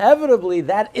that inevitably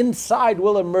that inside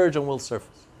will emerge and will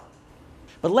surface.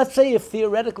 But let's say if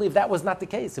theoretically if that was not the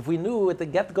case, if we knew at the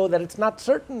get-go that it's not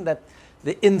certain that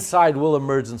the inside will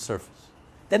emerge and surface,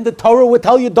 then the Torah would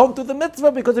tell you don't do the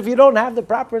mitzvah, because if you don't have the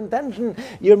proper intention,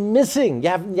 you're missing. You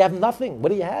have nothing. What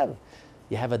do you have?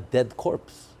 You have a dead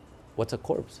corpse. What's a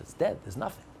corpse? It's dead. There's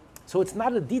nothing. So it's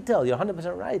not a detail. You're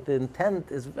 100% right. The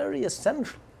intent is very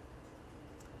essential.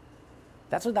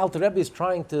 That's what Alter Rebbe is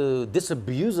trying to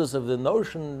disabuse us of, the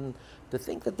notion to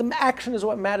think that the action is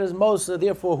what matters most. So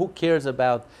therefore, who cares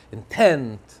about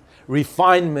intent,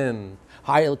 refinement,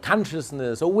 higher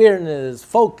consciousness, awareness,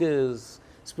 focus,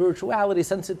 spirituality,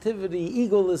 sensitivity,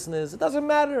 egolessness? It doesn't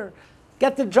matter.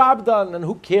 Get the job done, and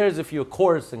who cares if you're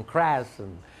coarse and crass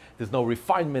and there's no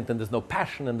refinement and there's no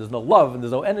passion and there's no love and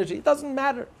there's no energy? It doesn't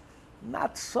matter.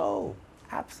 Not so.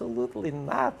 Absolutely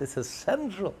not. It's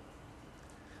essential.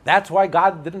 That's why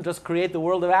God didn't just create the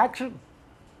world of action.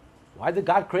 Why did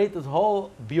God create this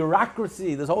whole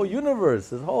bureaucracy, this whole universe,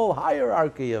 this whole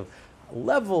hierarchy of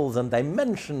levels and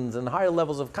dimensions and higher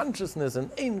levels of consciousness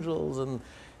and angels and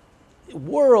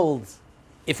worlds?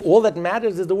 If all that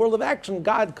matters is the world of action,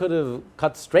 God could have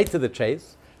cut straight to the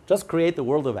chase, just create the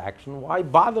world of action. Why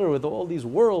bother with all these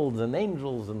worlds and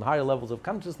angels and higher levels of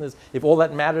consciousness if all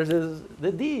that matters is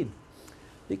the deed?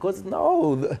 Because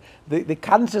no, the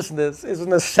consciousness is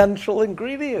an essential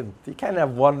ingredient. You can't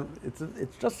have one,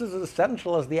 it's just as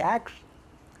essential as the action.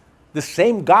 The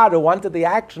same God who wanted the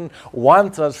action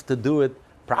wants us to do it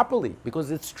properly,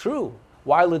 because it's true.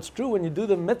 While it's true, when you do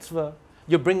the mitzvah,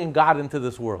 you're bringing God into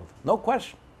this world. No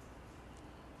question.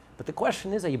 But the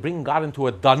question is, are you bringing God into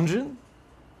a dungeon?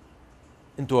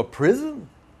 Into a prison?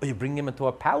 Or you bring him into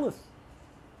a palace?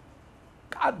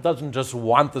 God doesn't just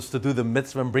want us to do the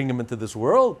mitzvah and bring him into this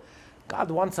world.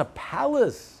 God wants a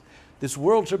palace. This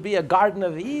world should be a Garden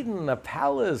of Eden, a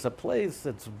palace, a place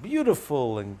that's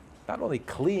beautiful and not only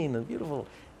clean and beautiful,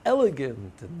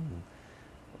 elegant and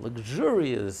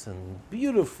luxurious and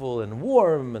beautiful and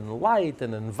warm and light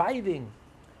and inviting.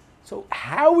 So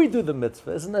how we do the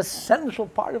mitzvah is an essential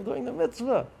part of doing the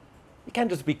mitzvah. You can't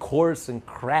just be coarse and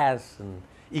crass and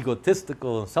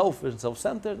egotistical and selfish and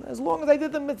self-centered. As long as I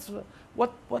did the mitzvah,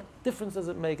 what difference does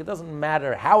it make? It doesn't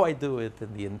matter how I do it,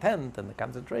 and the intent and the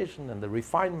concentration and the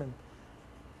refinement.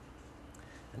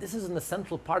 And this is an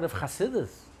essential part of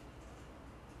Hasidus.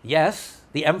 Yes,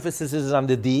 the emphasis is on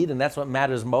the deed, and that's what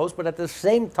matters most, but at the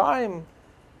same time,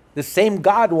 the same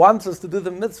God wants us to do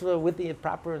the mitzvah with the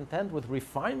proper intent, with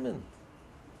refinement.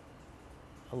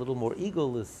 A little more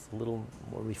egoless, a little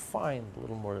more refined, a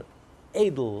little more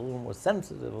edel, a little more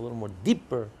sensitive, a little more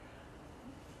deeper.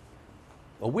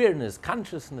 Awareness,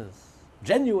 consciousness,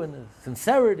 genuineness,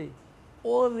 sincerity.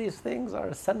 All of these things are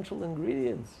essential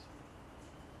ingredients.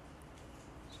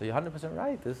 So you're 100%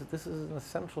 right. This is an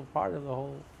essential part of the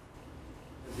whole.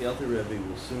 As the Alter Rebbe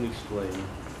will soon explain,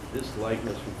 this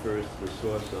likeness refers to the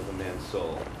source of a man's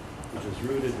soul, which is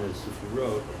rooted in his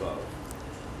sefirot above.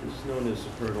 This is known as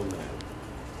supernal man.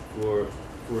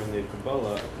 For in the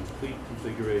Kabbalah, a complete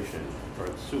configuration,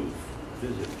 partsuf,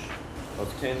 visage,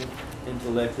 of 10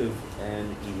 intellective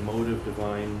and emotive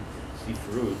divine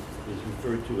sefirot is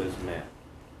referred to as man.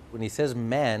 When he says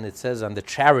man, it says on the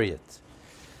chariot.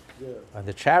 Yeah. On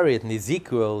the chariot in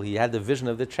Ezekiel, he had the vision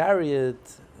of the chariot,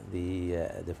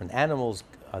 the different animals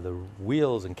are the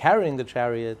wheels and carrying the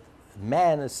chariot.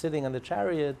 Man is sitting on the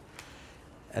chariot.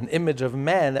 An image of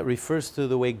man that refers to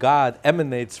the way God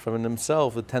emanates from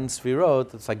himself, the 10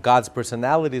 sefirot. It's like God's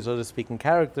personality, so to speak, in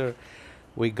character,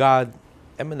 where God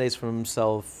emanates from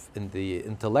himself in the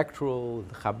intellectual,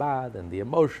 the Chabad, and the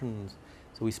emotions.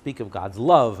 So we speak of God's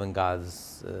love and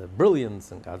God's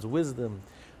brilliance and God's wisdom.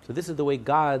 So this is the way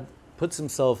God puts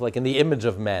himself like in the image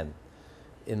of man,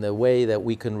 in the way that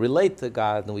we can relate to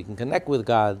God and we can connect with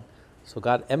God. So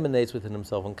God emanates within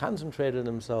himself and concentrated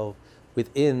himself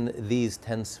within these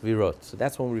 10 sefirot. So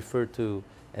that's what we refer to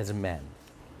as a man.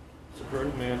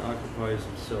 Supernal man occupies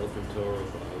himself in Torah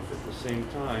above. At the same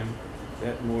time,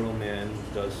 that mortal man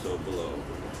does so below.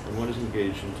 And one is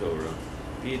engaged in Torah,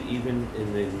 be it even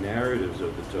in the narratives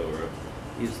of the Torah,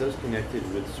 he is thus connected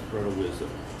with supernal wisdom,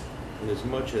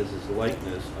 inasmuch as his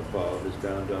likeness above is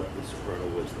bound up with supernal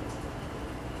wisdom.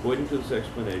 According to this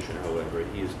explanation, however,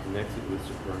 he is connected with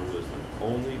supernal wisdom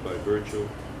only by virtue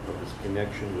of his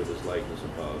connection with his likeness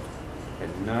above,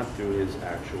 and not through his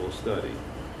actual study.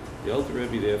 The Alter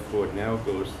Rebbe therefore now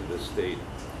goes to the state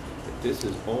that this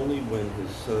is only when his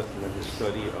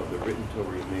study of the written Torah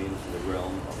remains in the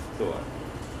realm of thought.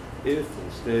 If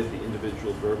instead the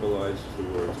individual verbalizes the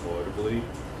words audibly,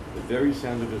 the very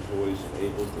sound of his voice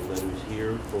enables the letters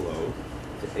here below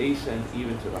to ascend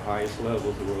even to the highest levels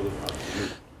of the world of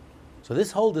absolute. So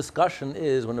this whole discussion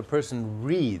is when a person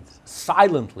reads,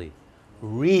 silently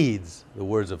reads the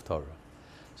words of Torah.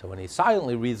 So when he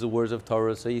silently reads the words of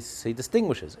Torah, so he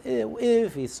distinguishes.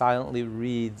 If he silently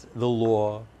reads the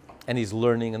law, and he's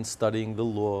learning and studying the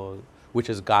law, which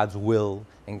is God's will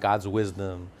and God's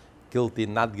wisdom, guilty,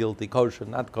 not guilty, kosher,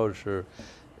 not kosher,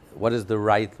 what is the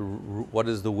right, what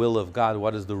is the will of God,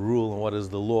 what is the rule, and what is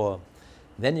the law,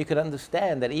 then you could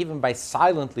understand that even by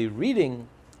silently reading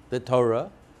the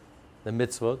Torah, the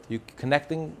mitzvot, you're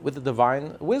connecting with the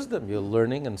divine wisdom. You're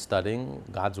learning and studying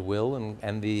God's will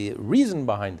and the reason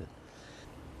behind it.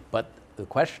 But the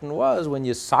question was, when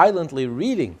you're silently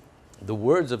reading the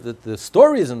words of the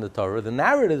stories in the Torah, the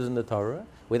narratives in the Torah,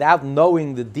 without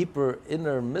knowing the deeper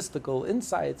inner mystical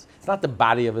insights, it's not the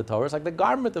body of the Torah, it's like the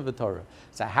garment of the Torah.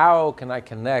 So how can I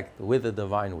connect with the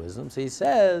divine wisdom? So he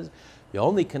says, you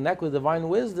only connect with divine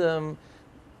wisdom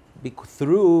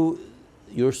through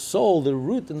your soul, the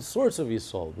root and source of your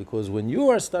soul. Because when you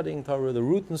are studying Torah, the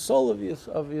root and soul of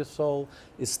your soul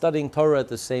is studying Torah at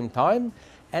the same time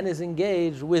and is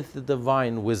engaged with the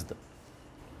divine wisdom.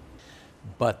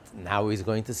 But now he's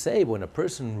going to say, when a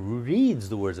person reads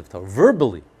the words of Torah,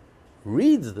 verbally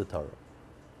reads the Torah,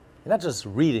 you're not just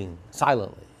reading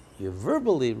silently, you're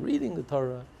verbally reading the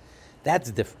Torah,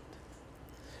 that's different.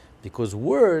 Because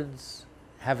words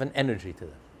have an energy to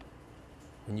them.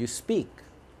 When you speak,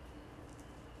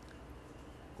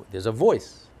 there's a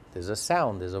voice, there's a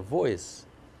sound, there's a voice.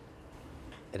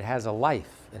 It has a life,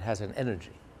 it has an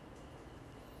energy.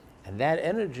 And that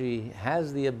energy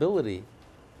has the ability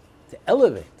to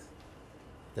elevate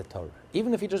the Torah,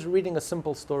 even if you're just reading a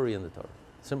simple story in the Torah,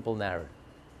 simple narrative.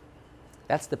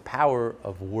 That's the power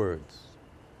of words.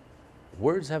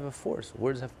 Words have a force,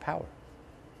 words have power.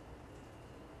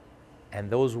 And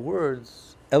those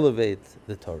words elevate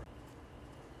the Torah.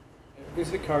 This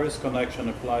vicarious connection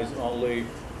applies only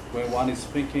when one is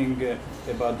speaking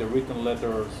about the written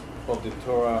letters of the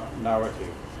Torah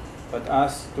narrative. But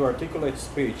as to articulate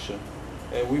speech,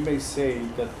 we may say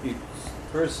that it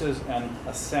pierces and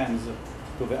ascends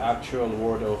to the actual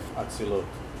word of Atzilut.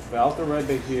 The Alter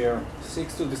Rebbe here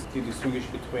seeks to distinguish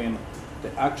between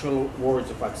the actual words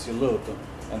of Atzilut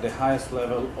and the highest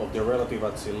level of the relative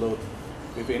Atzilut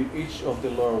within each of the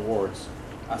lower words,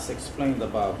 as explained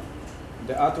above.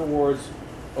 The outer words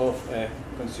of a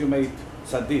consummate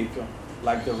tzaddik,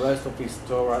 like the rest of his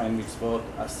Torah and mitzvot,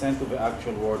 ascend to the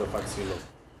actual word of Atzilut.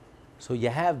 So you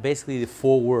have basically the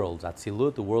four worlds: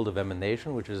 Atzilut, the world of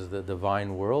emanation, which is the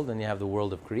divine world, and you have the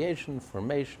world of creation,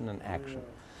 formation, and action.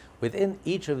 Within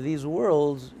each of these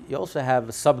worlds, you also have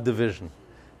a subdivision.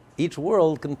 Each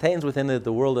world contains within it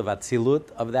the world of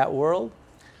Atzilut of that world.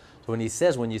 So when he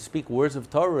says, when you speak words of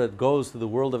Torah, it goes to the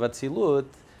world of Atzilut,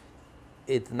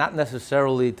 it's not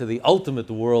necessarily to the ultimate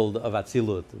world of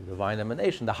Atzilut, the divine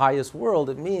emanation, the highest world.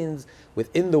 It means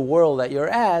within the world that you're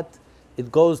at,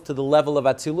 it goes to the level of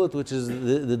Atzilut, which is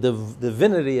the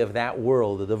divinity of that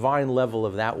world, the divine level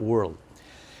of that world.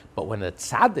 But when a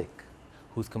tzaddik,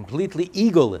 who's completely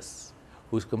egoless,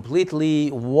 who's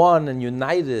completely one and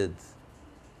united,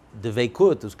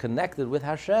 Deveikut, who's connected with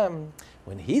Hashem,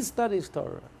 when he studies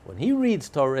Torah, when he reads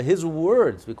Torah, his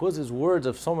words, because his words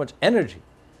have so much energy,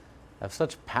 have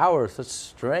such power, such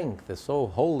strength, they're so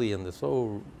holy and they're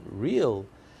so real,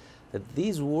 that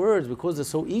these words, because they're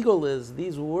so egoless,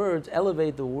 these words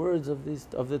elevate the words of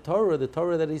the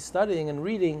Torah that he's studying and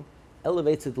reading,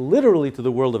 elevates it literally to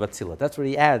the world of Atzilut. That's what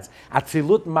he adds,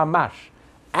 Atzilut mamash,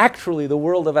 actually the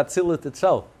world of Atzilut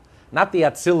itself. Not the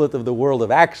Atzilut of the world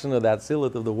of action or the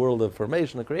Atzilut of the world of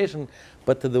formation or creation,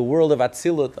 but to the world of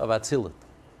Atzilut of Atzilut.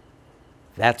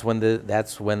 That's when the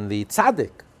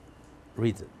tzaddik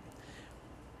reads it.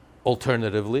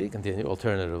 Alternatively,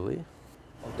 the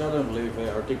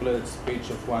articulated speech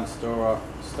of one's Torah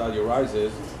study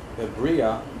arises, the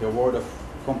Bria, the word of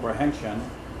comprehension,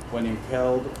 when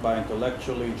impelled by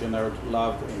intellectually generated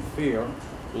love and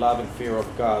fear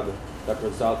of God that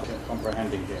result in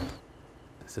comprehending Him.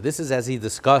 So this is as he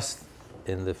discussed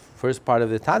in the first part of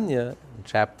the Tanya, in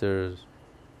chapter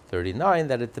 39,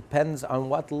 that it depends on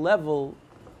what level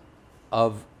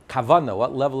of kavanah,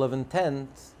 what level of intent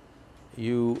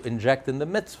you inject in the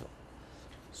mitzvah.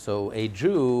 So a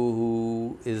Jew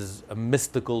who is a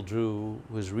mystical Jew,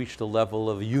 who has reached a level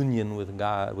of union with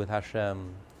God, with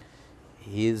Hashem,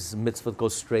 his mitzvah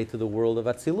goes straight to the world of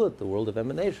Atzilut, the world of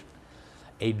emanation.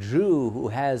 A Jew who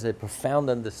has a profound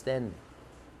understanding,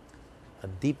 a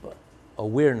deep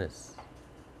awareness,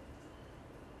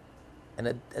 and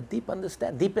a deep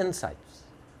understanding, deep insights,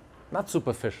 not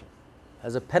superficial,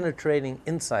 has a penetrating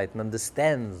insight and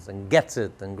understands and gets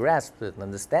it and grasps it and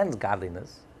understands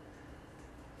godliness,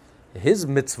 his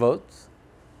mitzvot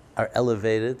are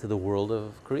elevated to the world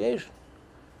of creation,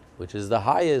 which is the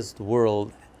highest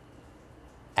world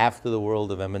after the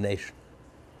world of emanation.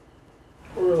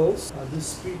 Or else, this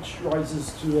speech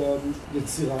rises to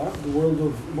Yetzirah, the world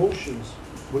of emotions,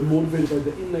 when motivated by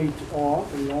the innate awe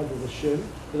and love of Hashem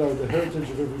that are the heritage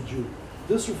of every Jew.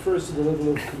 This refers to the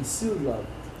level of concealed love,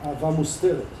 Ahava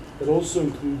Musteret, that also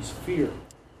includes fear.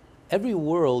 Every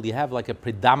world, you have like a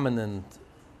predominant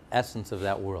essence of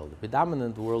that world. The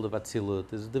predominant world of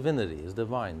Atzilut is divinity, is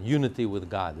divine, unity with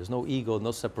God. There's no ego,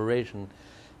 no separation.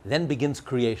 Then begins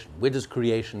creation. Where does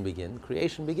creation begin?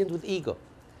 Creation begins with ego,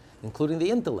 including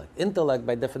the intellect. Intellect,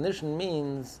 by definition,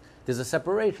 means there's a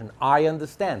separation. I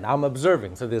understand. I'm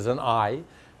observing. So there's an I.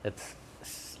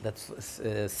 that's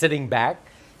sitting back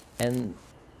and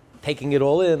taking it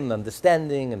all in,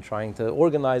 understanding and trying to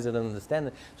organize it and understand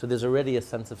it. So there's already a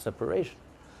sense of separation.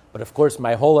 But of course,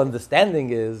 my whole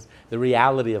understanding is the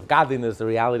reality of godliness, the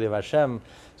reality of Hashem.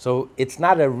 So it's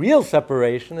not a real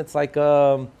separation. It's like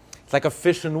a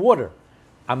fish in water.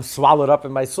 I'm swallowed up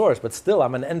in my source, but still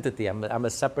I'm an entity. I'm a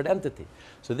separate entity.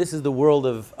 So this is the world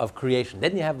of creation.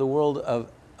 Then you have the world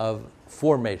of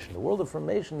formation. The world of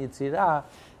formation, Yitzirah,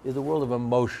 is the world of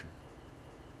emotion.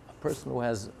 A person who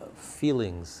has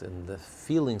feelings, and the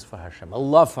feelings for Hashem, a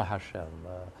love for Hashem,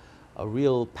 a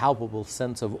real palpable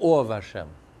sense of awe of Hashem.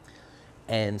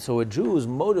 And so a Jew is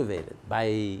motivated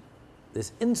by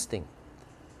this instinct,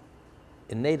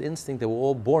 innate instinct that we're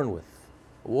all born with.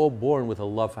 We're all born with a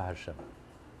love for Hashem.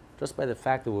 Just by the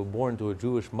fact that we're born to a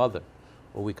Jewish mother,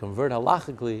 or we convert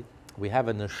halachically, we have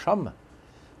a neshama.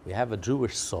 We have a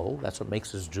Jewish soul. That's what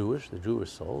makes us Jewish, the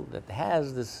Jewish soul, that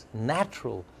has this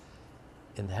natural,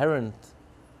 inherent,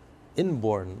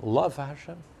 inborn love for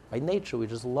Hashem. By nature, we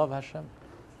just love Hashem.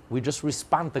 We just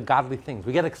respond to godly things.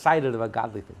 We get excited about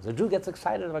godly things. A Jew gets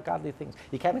excited about godly things.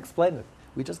 You can't explain it.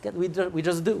 We just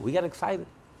do. We get excited.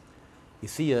 You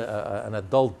see an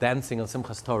adult dancing on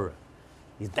Simchas Torah.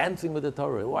 He's dancing with the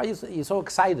Torah. Why are you so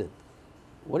excited?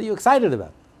 What are you excited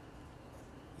about?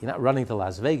 You're not running to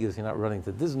Las Vegas. You're not running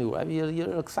to Disney.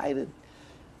 You're excited.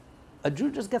 A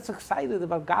Jew just gets excited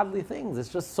about godly things. It's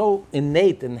just so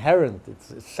innate, inherent.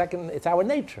 It's our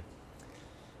nature.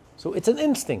 So it's an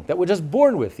instinct that we're just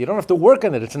born with. You don't have to work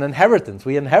on it. It's an inheritance.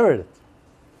 We inherit it.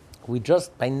 We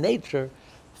just, by nature,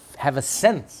 have a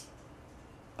sense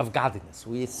of godliness.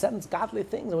 We sense godly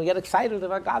things, and we get excited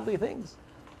about godly things.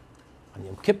 On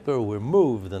Yom Kippur, we're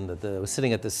moved, and we're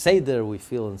sitting at the Seder, we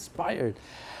feel inspired.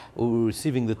 We're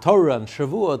receiving the Torah on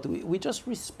Shavuot. We just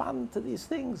respond to these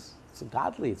things. It's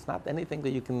godly. It's not anything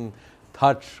that you can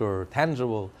touch or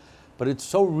tangible, but it's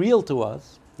so real to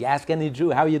us. You ask any Jew,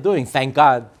 how are you doing? Thank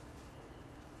God.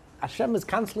 Hashem is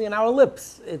constantly in our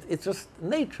lips. It's just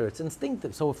nature. It's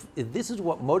instinctive. So if this is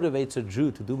what motivates a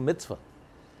Jew to do mitzvah,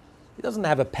 he doesn't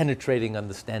have a penetrating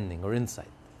understanding or insight.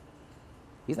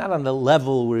 He's not on the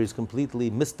level where he's completely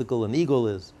mystical and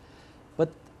egoless. But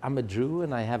I'm a Jew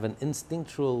and I have an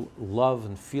instinctual love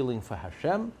and feeling for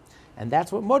Hashem. And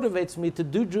that's what motivates me to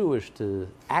do Jewish, to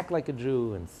act like a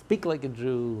Jew and speak like a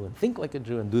Jew and think like a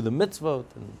Jew and do the mitzvot.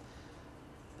 And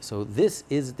so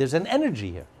there's an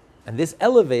energy here. And this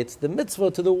elevates the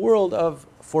mitzvah to the world of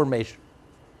formation.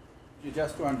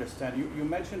 Just to understand, you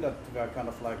mentioned that kind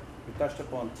of like, you touched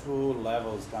upon two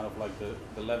levels, kind of like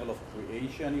the level of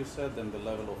creation, you said, and the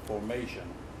level of formation.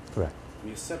 Correct.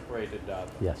 You separated that.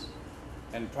 Yes.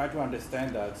 And try to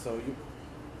understand that. So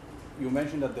you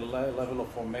mentioned that the level of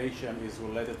formation is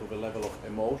related to the level of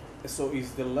emotion. So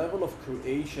is the level of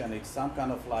creation, it's some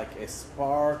kind of like a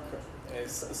spark,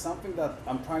 something that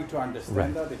I'm trying to understand.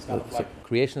 Right. That it's kind of like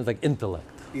creation is like intellect.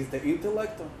 Is the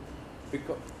intellect,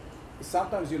 because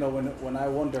sometimes when I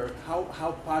wonder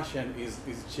how passion is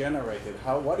generated,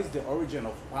 what is the origin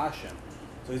of passion?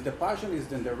 So is the passion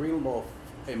in the realm of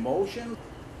emotion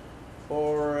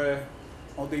or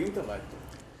the intellect?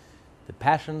 The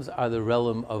passions are the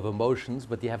realm of emotions,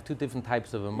 but you have two different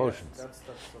types of emotions. Yes,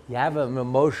 that's you have an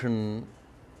emotion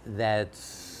that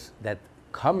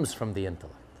comes from the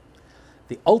intellect.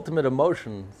 The ultimate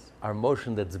emotions are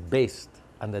emotion that's based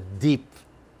on a deep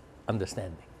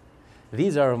understanding.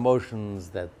 These are emotions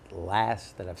that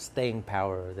last, that have staying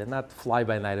power. They're not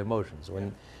fly-by-night emotions.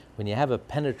 When you have a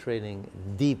penetrating,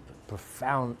 deep,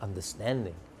 profound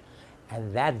understanding,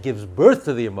 and that gives birth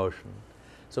to the emotion.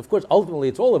 So of course, ultimately,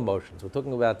 it's all emotions. We're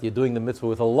talking about you're doing the mitzvah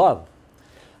with a love.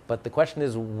 But the question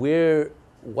is,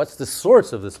 what's the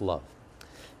source of this love?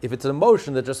 If it's an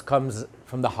emotion that just comes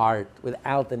from the heart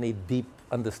without any deep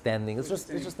understanding, it's just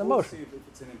emotion. If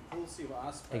it's an impulsive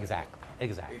aspect.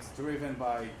 Exactly. It's driven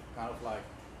by kind of like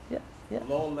Yeah.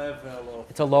 low level of...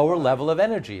 It's a lower level of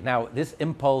energy. Now, this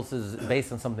impulse is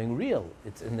based on something real.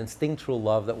 It's an instinctual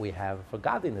love that we have for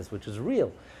godliness, which is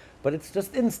real. But it's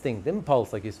just instinct,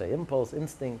 impulse, like you say, impulse,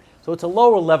 instinct. So it's a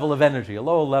lower level of energy, a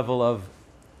lower level of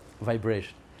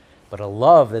vibration. But a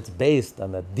love that's based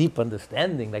on a deep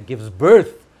understanding that gives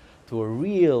birth to a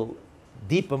real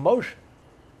deep emotion.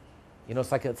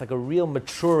 It's like a real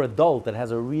mature adult that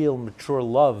has a real mature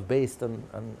love based on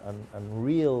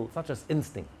real, it's not just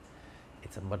instinct.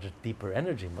 It's a much deeper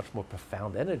energy, much more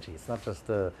profound energy. It's not just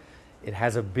it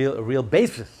has a real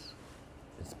basis.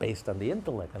 It's based on the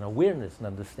intellect and awareness and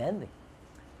understanding.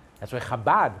 That's why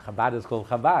Chabad is called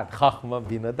Chabad. Chachma,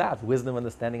 Bina, Dat, wisdom,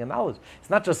 understanding, and knowledge. It's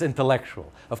not just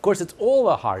intellectual. Of course, it's all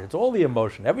the heart, it's all the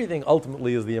emotion. Everything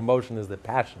ultimately is the emotion, is the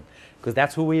passion. Because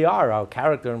that's who we are, our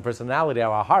character and personality,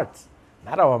 our hearts,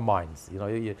 not our minds.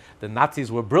 The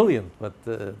Nazis were brilliant, but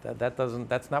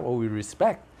that's not what we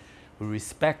respect. We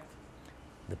respect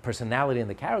the personality and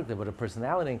the character, but a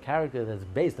personality and character that's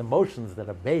based, emotions that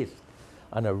are based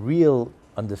on a real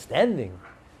understanding,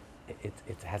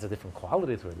 it has a different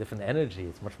quality to it, a different energy.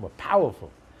 It's much more powerful.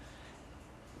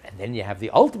 And then you have the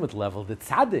ultimate level, the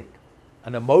tzaddik,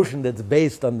 an emotion that's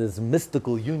based on this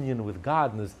mystical union with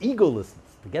God and this egolessness,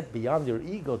 to get beyond your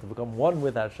ego, to become one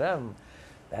with Hashem.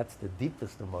 That's the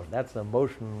deepest emotion. That's the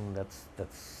emotion that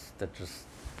just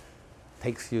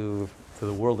takes you to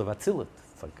the world of Atzilut.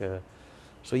 It's like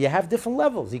so you have different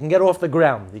levels. You can get off the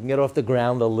ground. You can get off the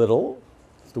ground a little.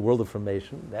 The world of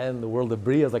formation, then the world of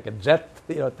Bria is like a jet,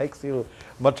 it takes you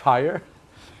much higher,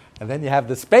 and then you have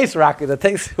the space rocket that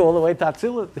takes you all the way to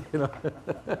Atzilut,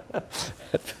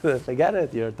 Forget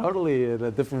it, you're totally in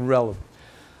a different realm.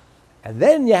 And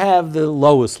then you have the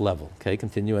lowest level,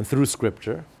 continue, and through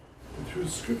scripture. And through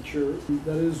scripture,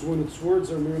 that is when its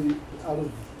words are merely out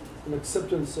of an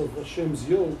acceptance of Hashem's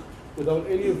yoke, without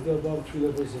any of the above three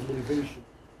levels of motivation.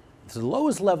 So the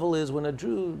lowest level is when a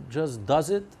Jew just does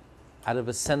it out of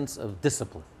a sense of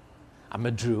discipline. I'm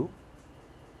a Jew.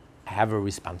 I have a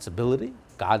responsibility.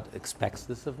 God expects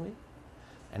this of me.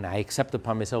 And I accept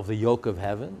upon myself the yoke of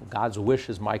heaven. God's wish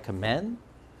is my command.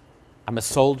 I'm a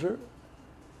soldier.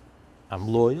 I'm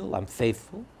loyal. I'm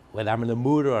faithful. Whether I'm in the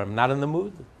mood or I'm not in the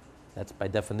mood, that's by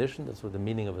definition, that's what the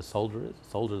meaning of a soldier is.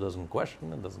 A soldier doesn't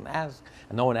question and doesn't ask.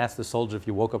 And no one asks the soldier if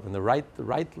you woke up in the right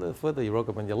foot or you woke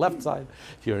up on your left side.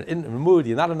 If you're in the mood,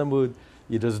 you're not in the mood.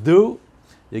 You just do.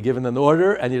 You're given an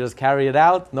order and you just carry it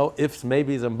out. No ifs,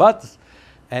 maybes, and buts.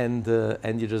 And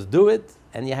you just do it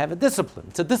and you have a discipline.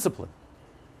 It's a discipline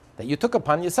that you took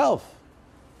upon yourself.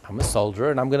 I'm a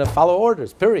soldier and I'm going to follow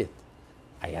orders, period.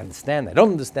 I understand. I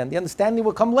don't understand. The understanding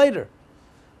will come later.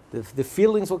 The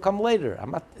feelings will come later.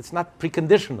 It's not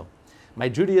preconditional. My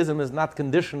Judaism is not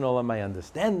conditional on my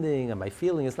understanding and my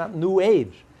feeling. It's not New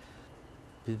Age.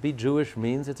 To be Jewish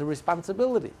means it's a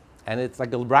responsibility. And it's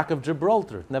like a rock of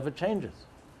Gibraltar. It never changes.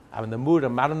 I'm in the mood,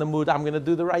 I'm not in the mood, I'm going to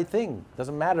do the right thing. It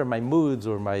doesn't matter my moods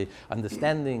or my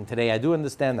understanding. Today I do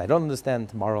understand, I don't understand.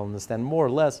 Tomorrow I'll understand more or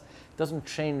less. It doesn't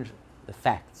change the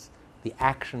facts. The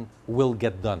action will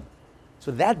get done.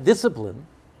 So that discipline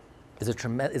is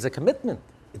a commitment.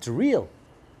 It's real.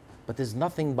 But there's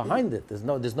nothing behind it. There's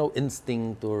no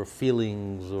instinct or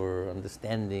feelings or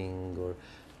understanding or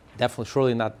definitely,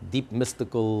 surely not deep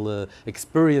mystical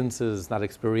experiences, not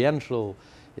experiential.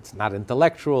 It's not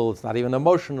intellectual, it's not even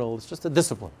emotional, it's just a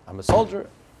discipline. I'm a soldier.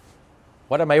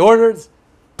 What are my orders?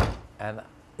 And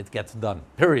it gets done,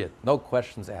 period. No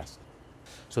questions asked.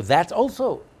 So that's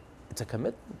also, it's a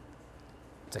commitment.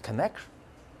 It's a connection.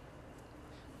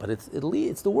 But it's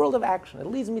the world of action. It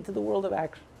leads me to the world of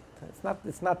action.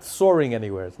 It's not soaring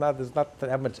anywhere. It's not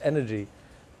that much energy.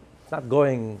 It's not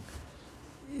going.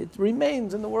 It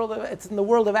remains in the world it's in the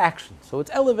world of action. So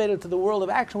it's elevated to the world of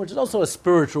action, which is also a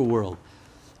spiritual world.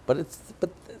 But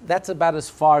that's about as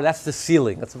far. That's the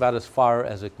ceiling. That's about as far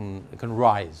as it can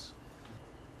rise.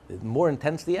 The more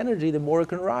intense the energy, the more it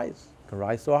can rise. It can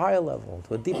rise to a higher level,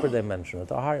 to a deeper dimension,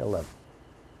 to a higher level.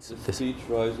 The speech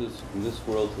rises from this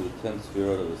world to the 10th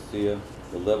sphere of Asiya,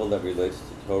 the level that relates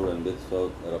to Torah and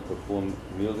mitzvot that are performed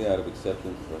merely out of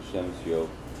acceptance of Hashem's yoke,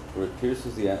 where it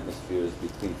pierces the atmospheres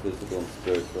between physical and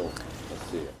spiritual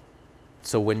Asiya.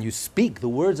 So when you speak the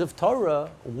words of Torah,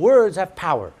 words have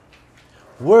power.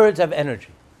 Words have energy.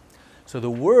 So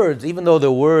the words, even though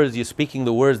the words, you're speaking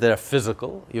the words that are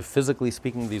physical, you're physically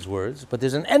speaking these words, but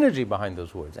there's an energy behind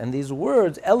those words. And these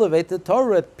words elevate the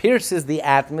Torah. It pierces the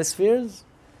atmospheres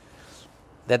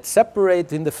that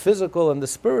separate in the physical and the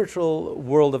spiritual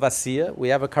world of Asiya. We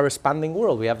have a corresponding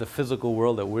world. We have the physical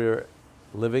world that we're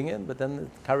living in, but then it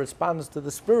corresponds to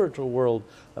the spiritual world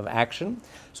of action.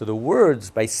 So the words,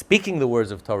 by speaking the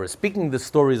words of Torah, speaking the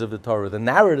stories of the Torah, the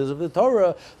narratives of the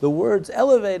Torah, the words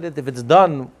elevate it if it's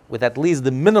done with at least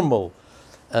the minimal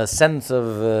sense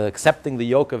of accepting the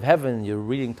yoke of heaven. You're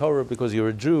reading Torah because you're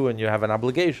a Jew and you have an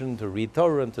obligation to read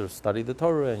Torah and to study the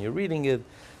Torah, and you're reading it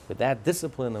with that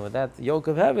discipline and with that yoke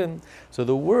of heaven. So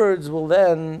the words will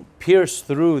then pierce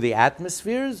through the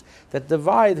atmospheres that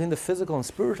divide in the physical and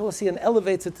spiritual Asiya and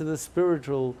elevates it to the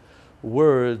spiritual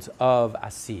words of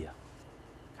Asiya.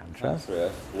 Contrast?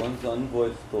 One's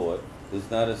unvoiced thought does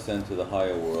not ascend to the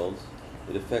higher worlds.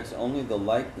 It affects only the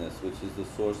likeness which is the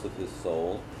source of his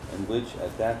soul, and which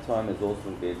at that time is also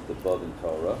engaged above in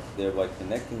Torah, thereby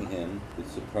connecting him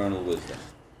with supernal wisdom.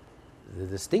 the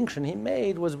distinction he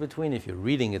made was between if you're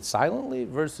reading it silently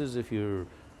versus if you're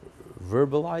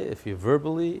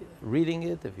verbally reading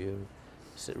it, if you're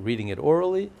reading it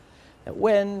orally. And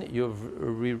when you're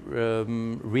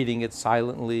reading it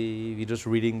silently, you're just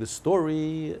reading the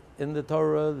story in the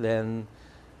Torah, then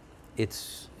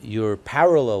it's your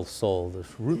parallel soul, the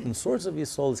root and source of your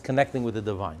soul is connecting with the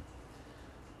divine.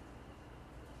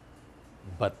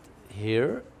 But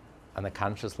here, on a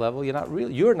conscious level,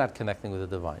 you're not connecting with the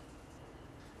divine.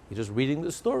 You're just reading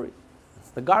the story.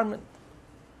 It's the garment.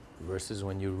 Versus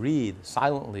when you read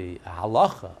silently a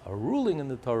halacha, a ruling in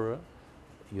the Torah,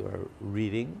 you're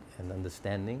reading and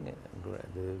understanding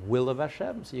the will of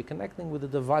Hashem. So you're connecting with the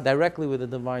divine, directly with the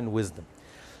divine wisdom.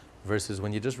 Versus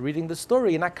when you're just reading the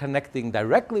story, you're not connecting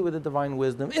directly with the divine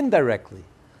wisdom, indirectly.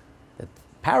 That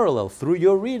parallel, through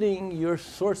your reading, your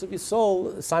source of your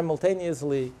soul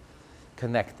simultaneously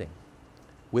connecting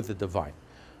with the divine.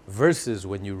 Versus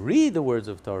when you read the words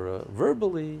of Torah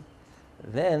verbally,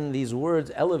 then these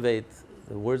words elevate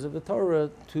the words of the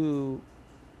Torah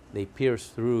they pierce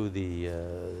through the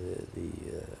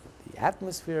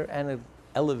atmosphere and it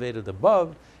elevated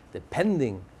above,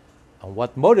 depending on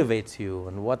what motivates you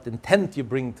and what intent you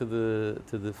bring to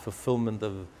the fulfillment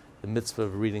of the mitzvah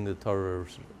of reading the Torah,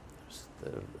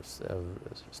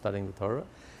 studying the Torah.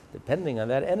 Depending on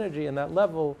that energy and that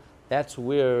level, that's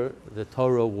where the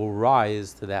Torah will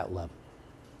rise to that level.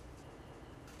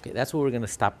 Okay, that's where we're going to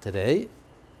stop today.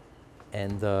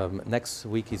 And next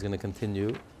week he's going to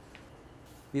continue.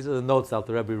 These are the notes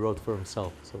Alter Rebbe wrote for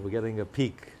himself. So we're getting a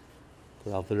peek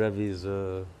to Alter Rebbe's,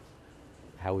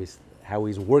 how he's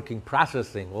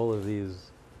processing all of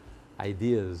these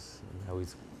ideas, and how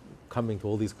he's coming to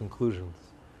all these conclusions.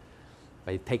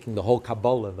 By taking the whole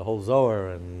Kabbalah, the whole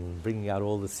Zohar, and bringing out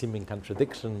all the seeming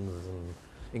contradictions and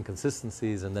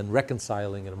inconsistencies, and then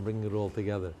reconciling it and bringing it all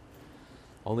together.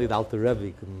 Only the Alter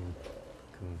Rebbe can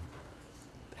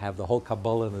have the whole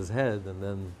Kabbalah in his head and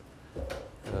then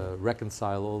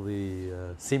reconcile all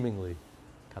the seemingly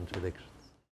contradictions.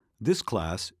 This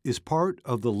class is part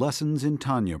of the Lessons in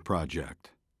Tanya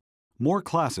project. More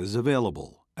classes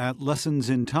available at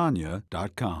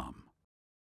lessonsintanya.com.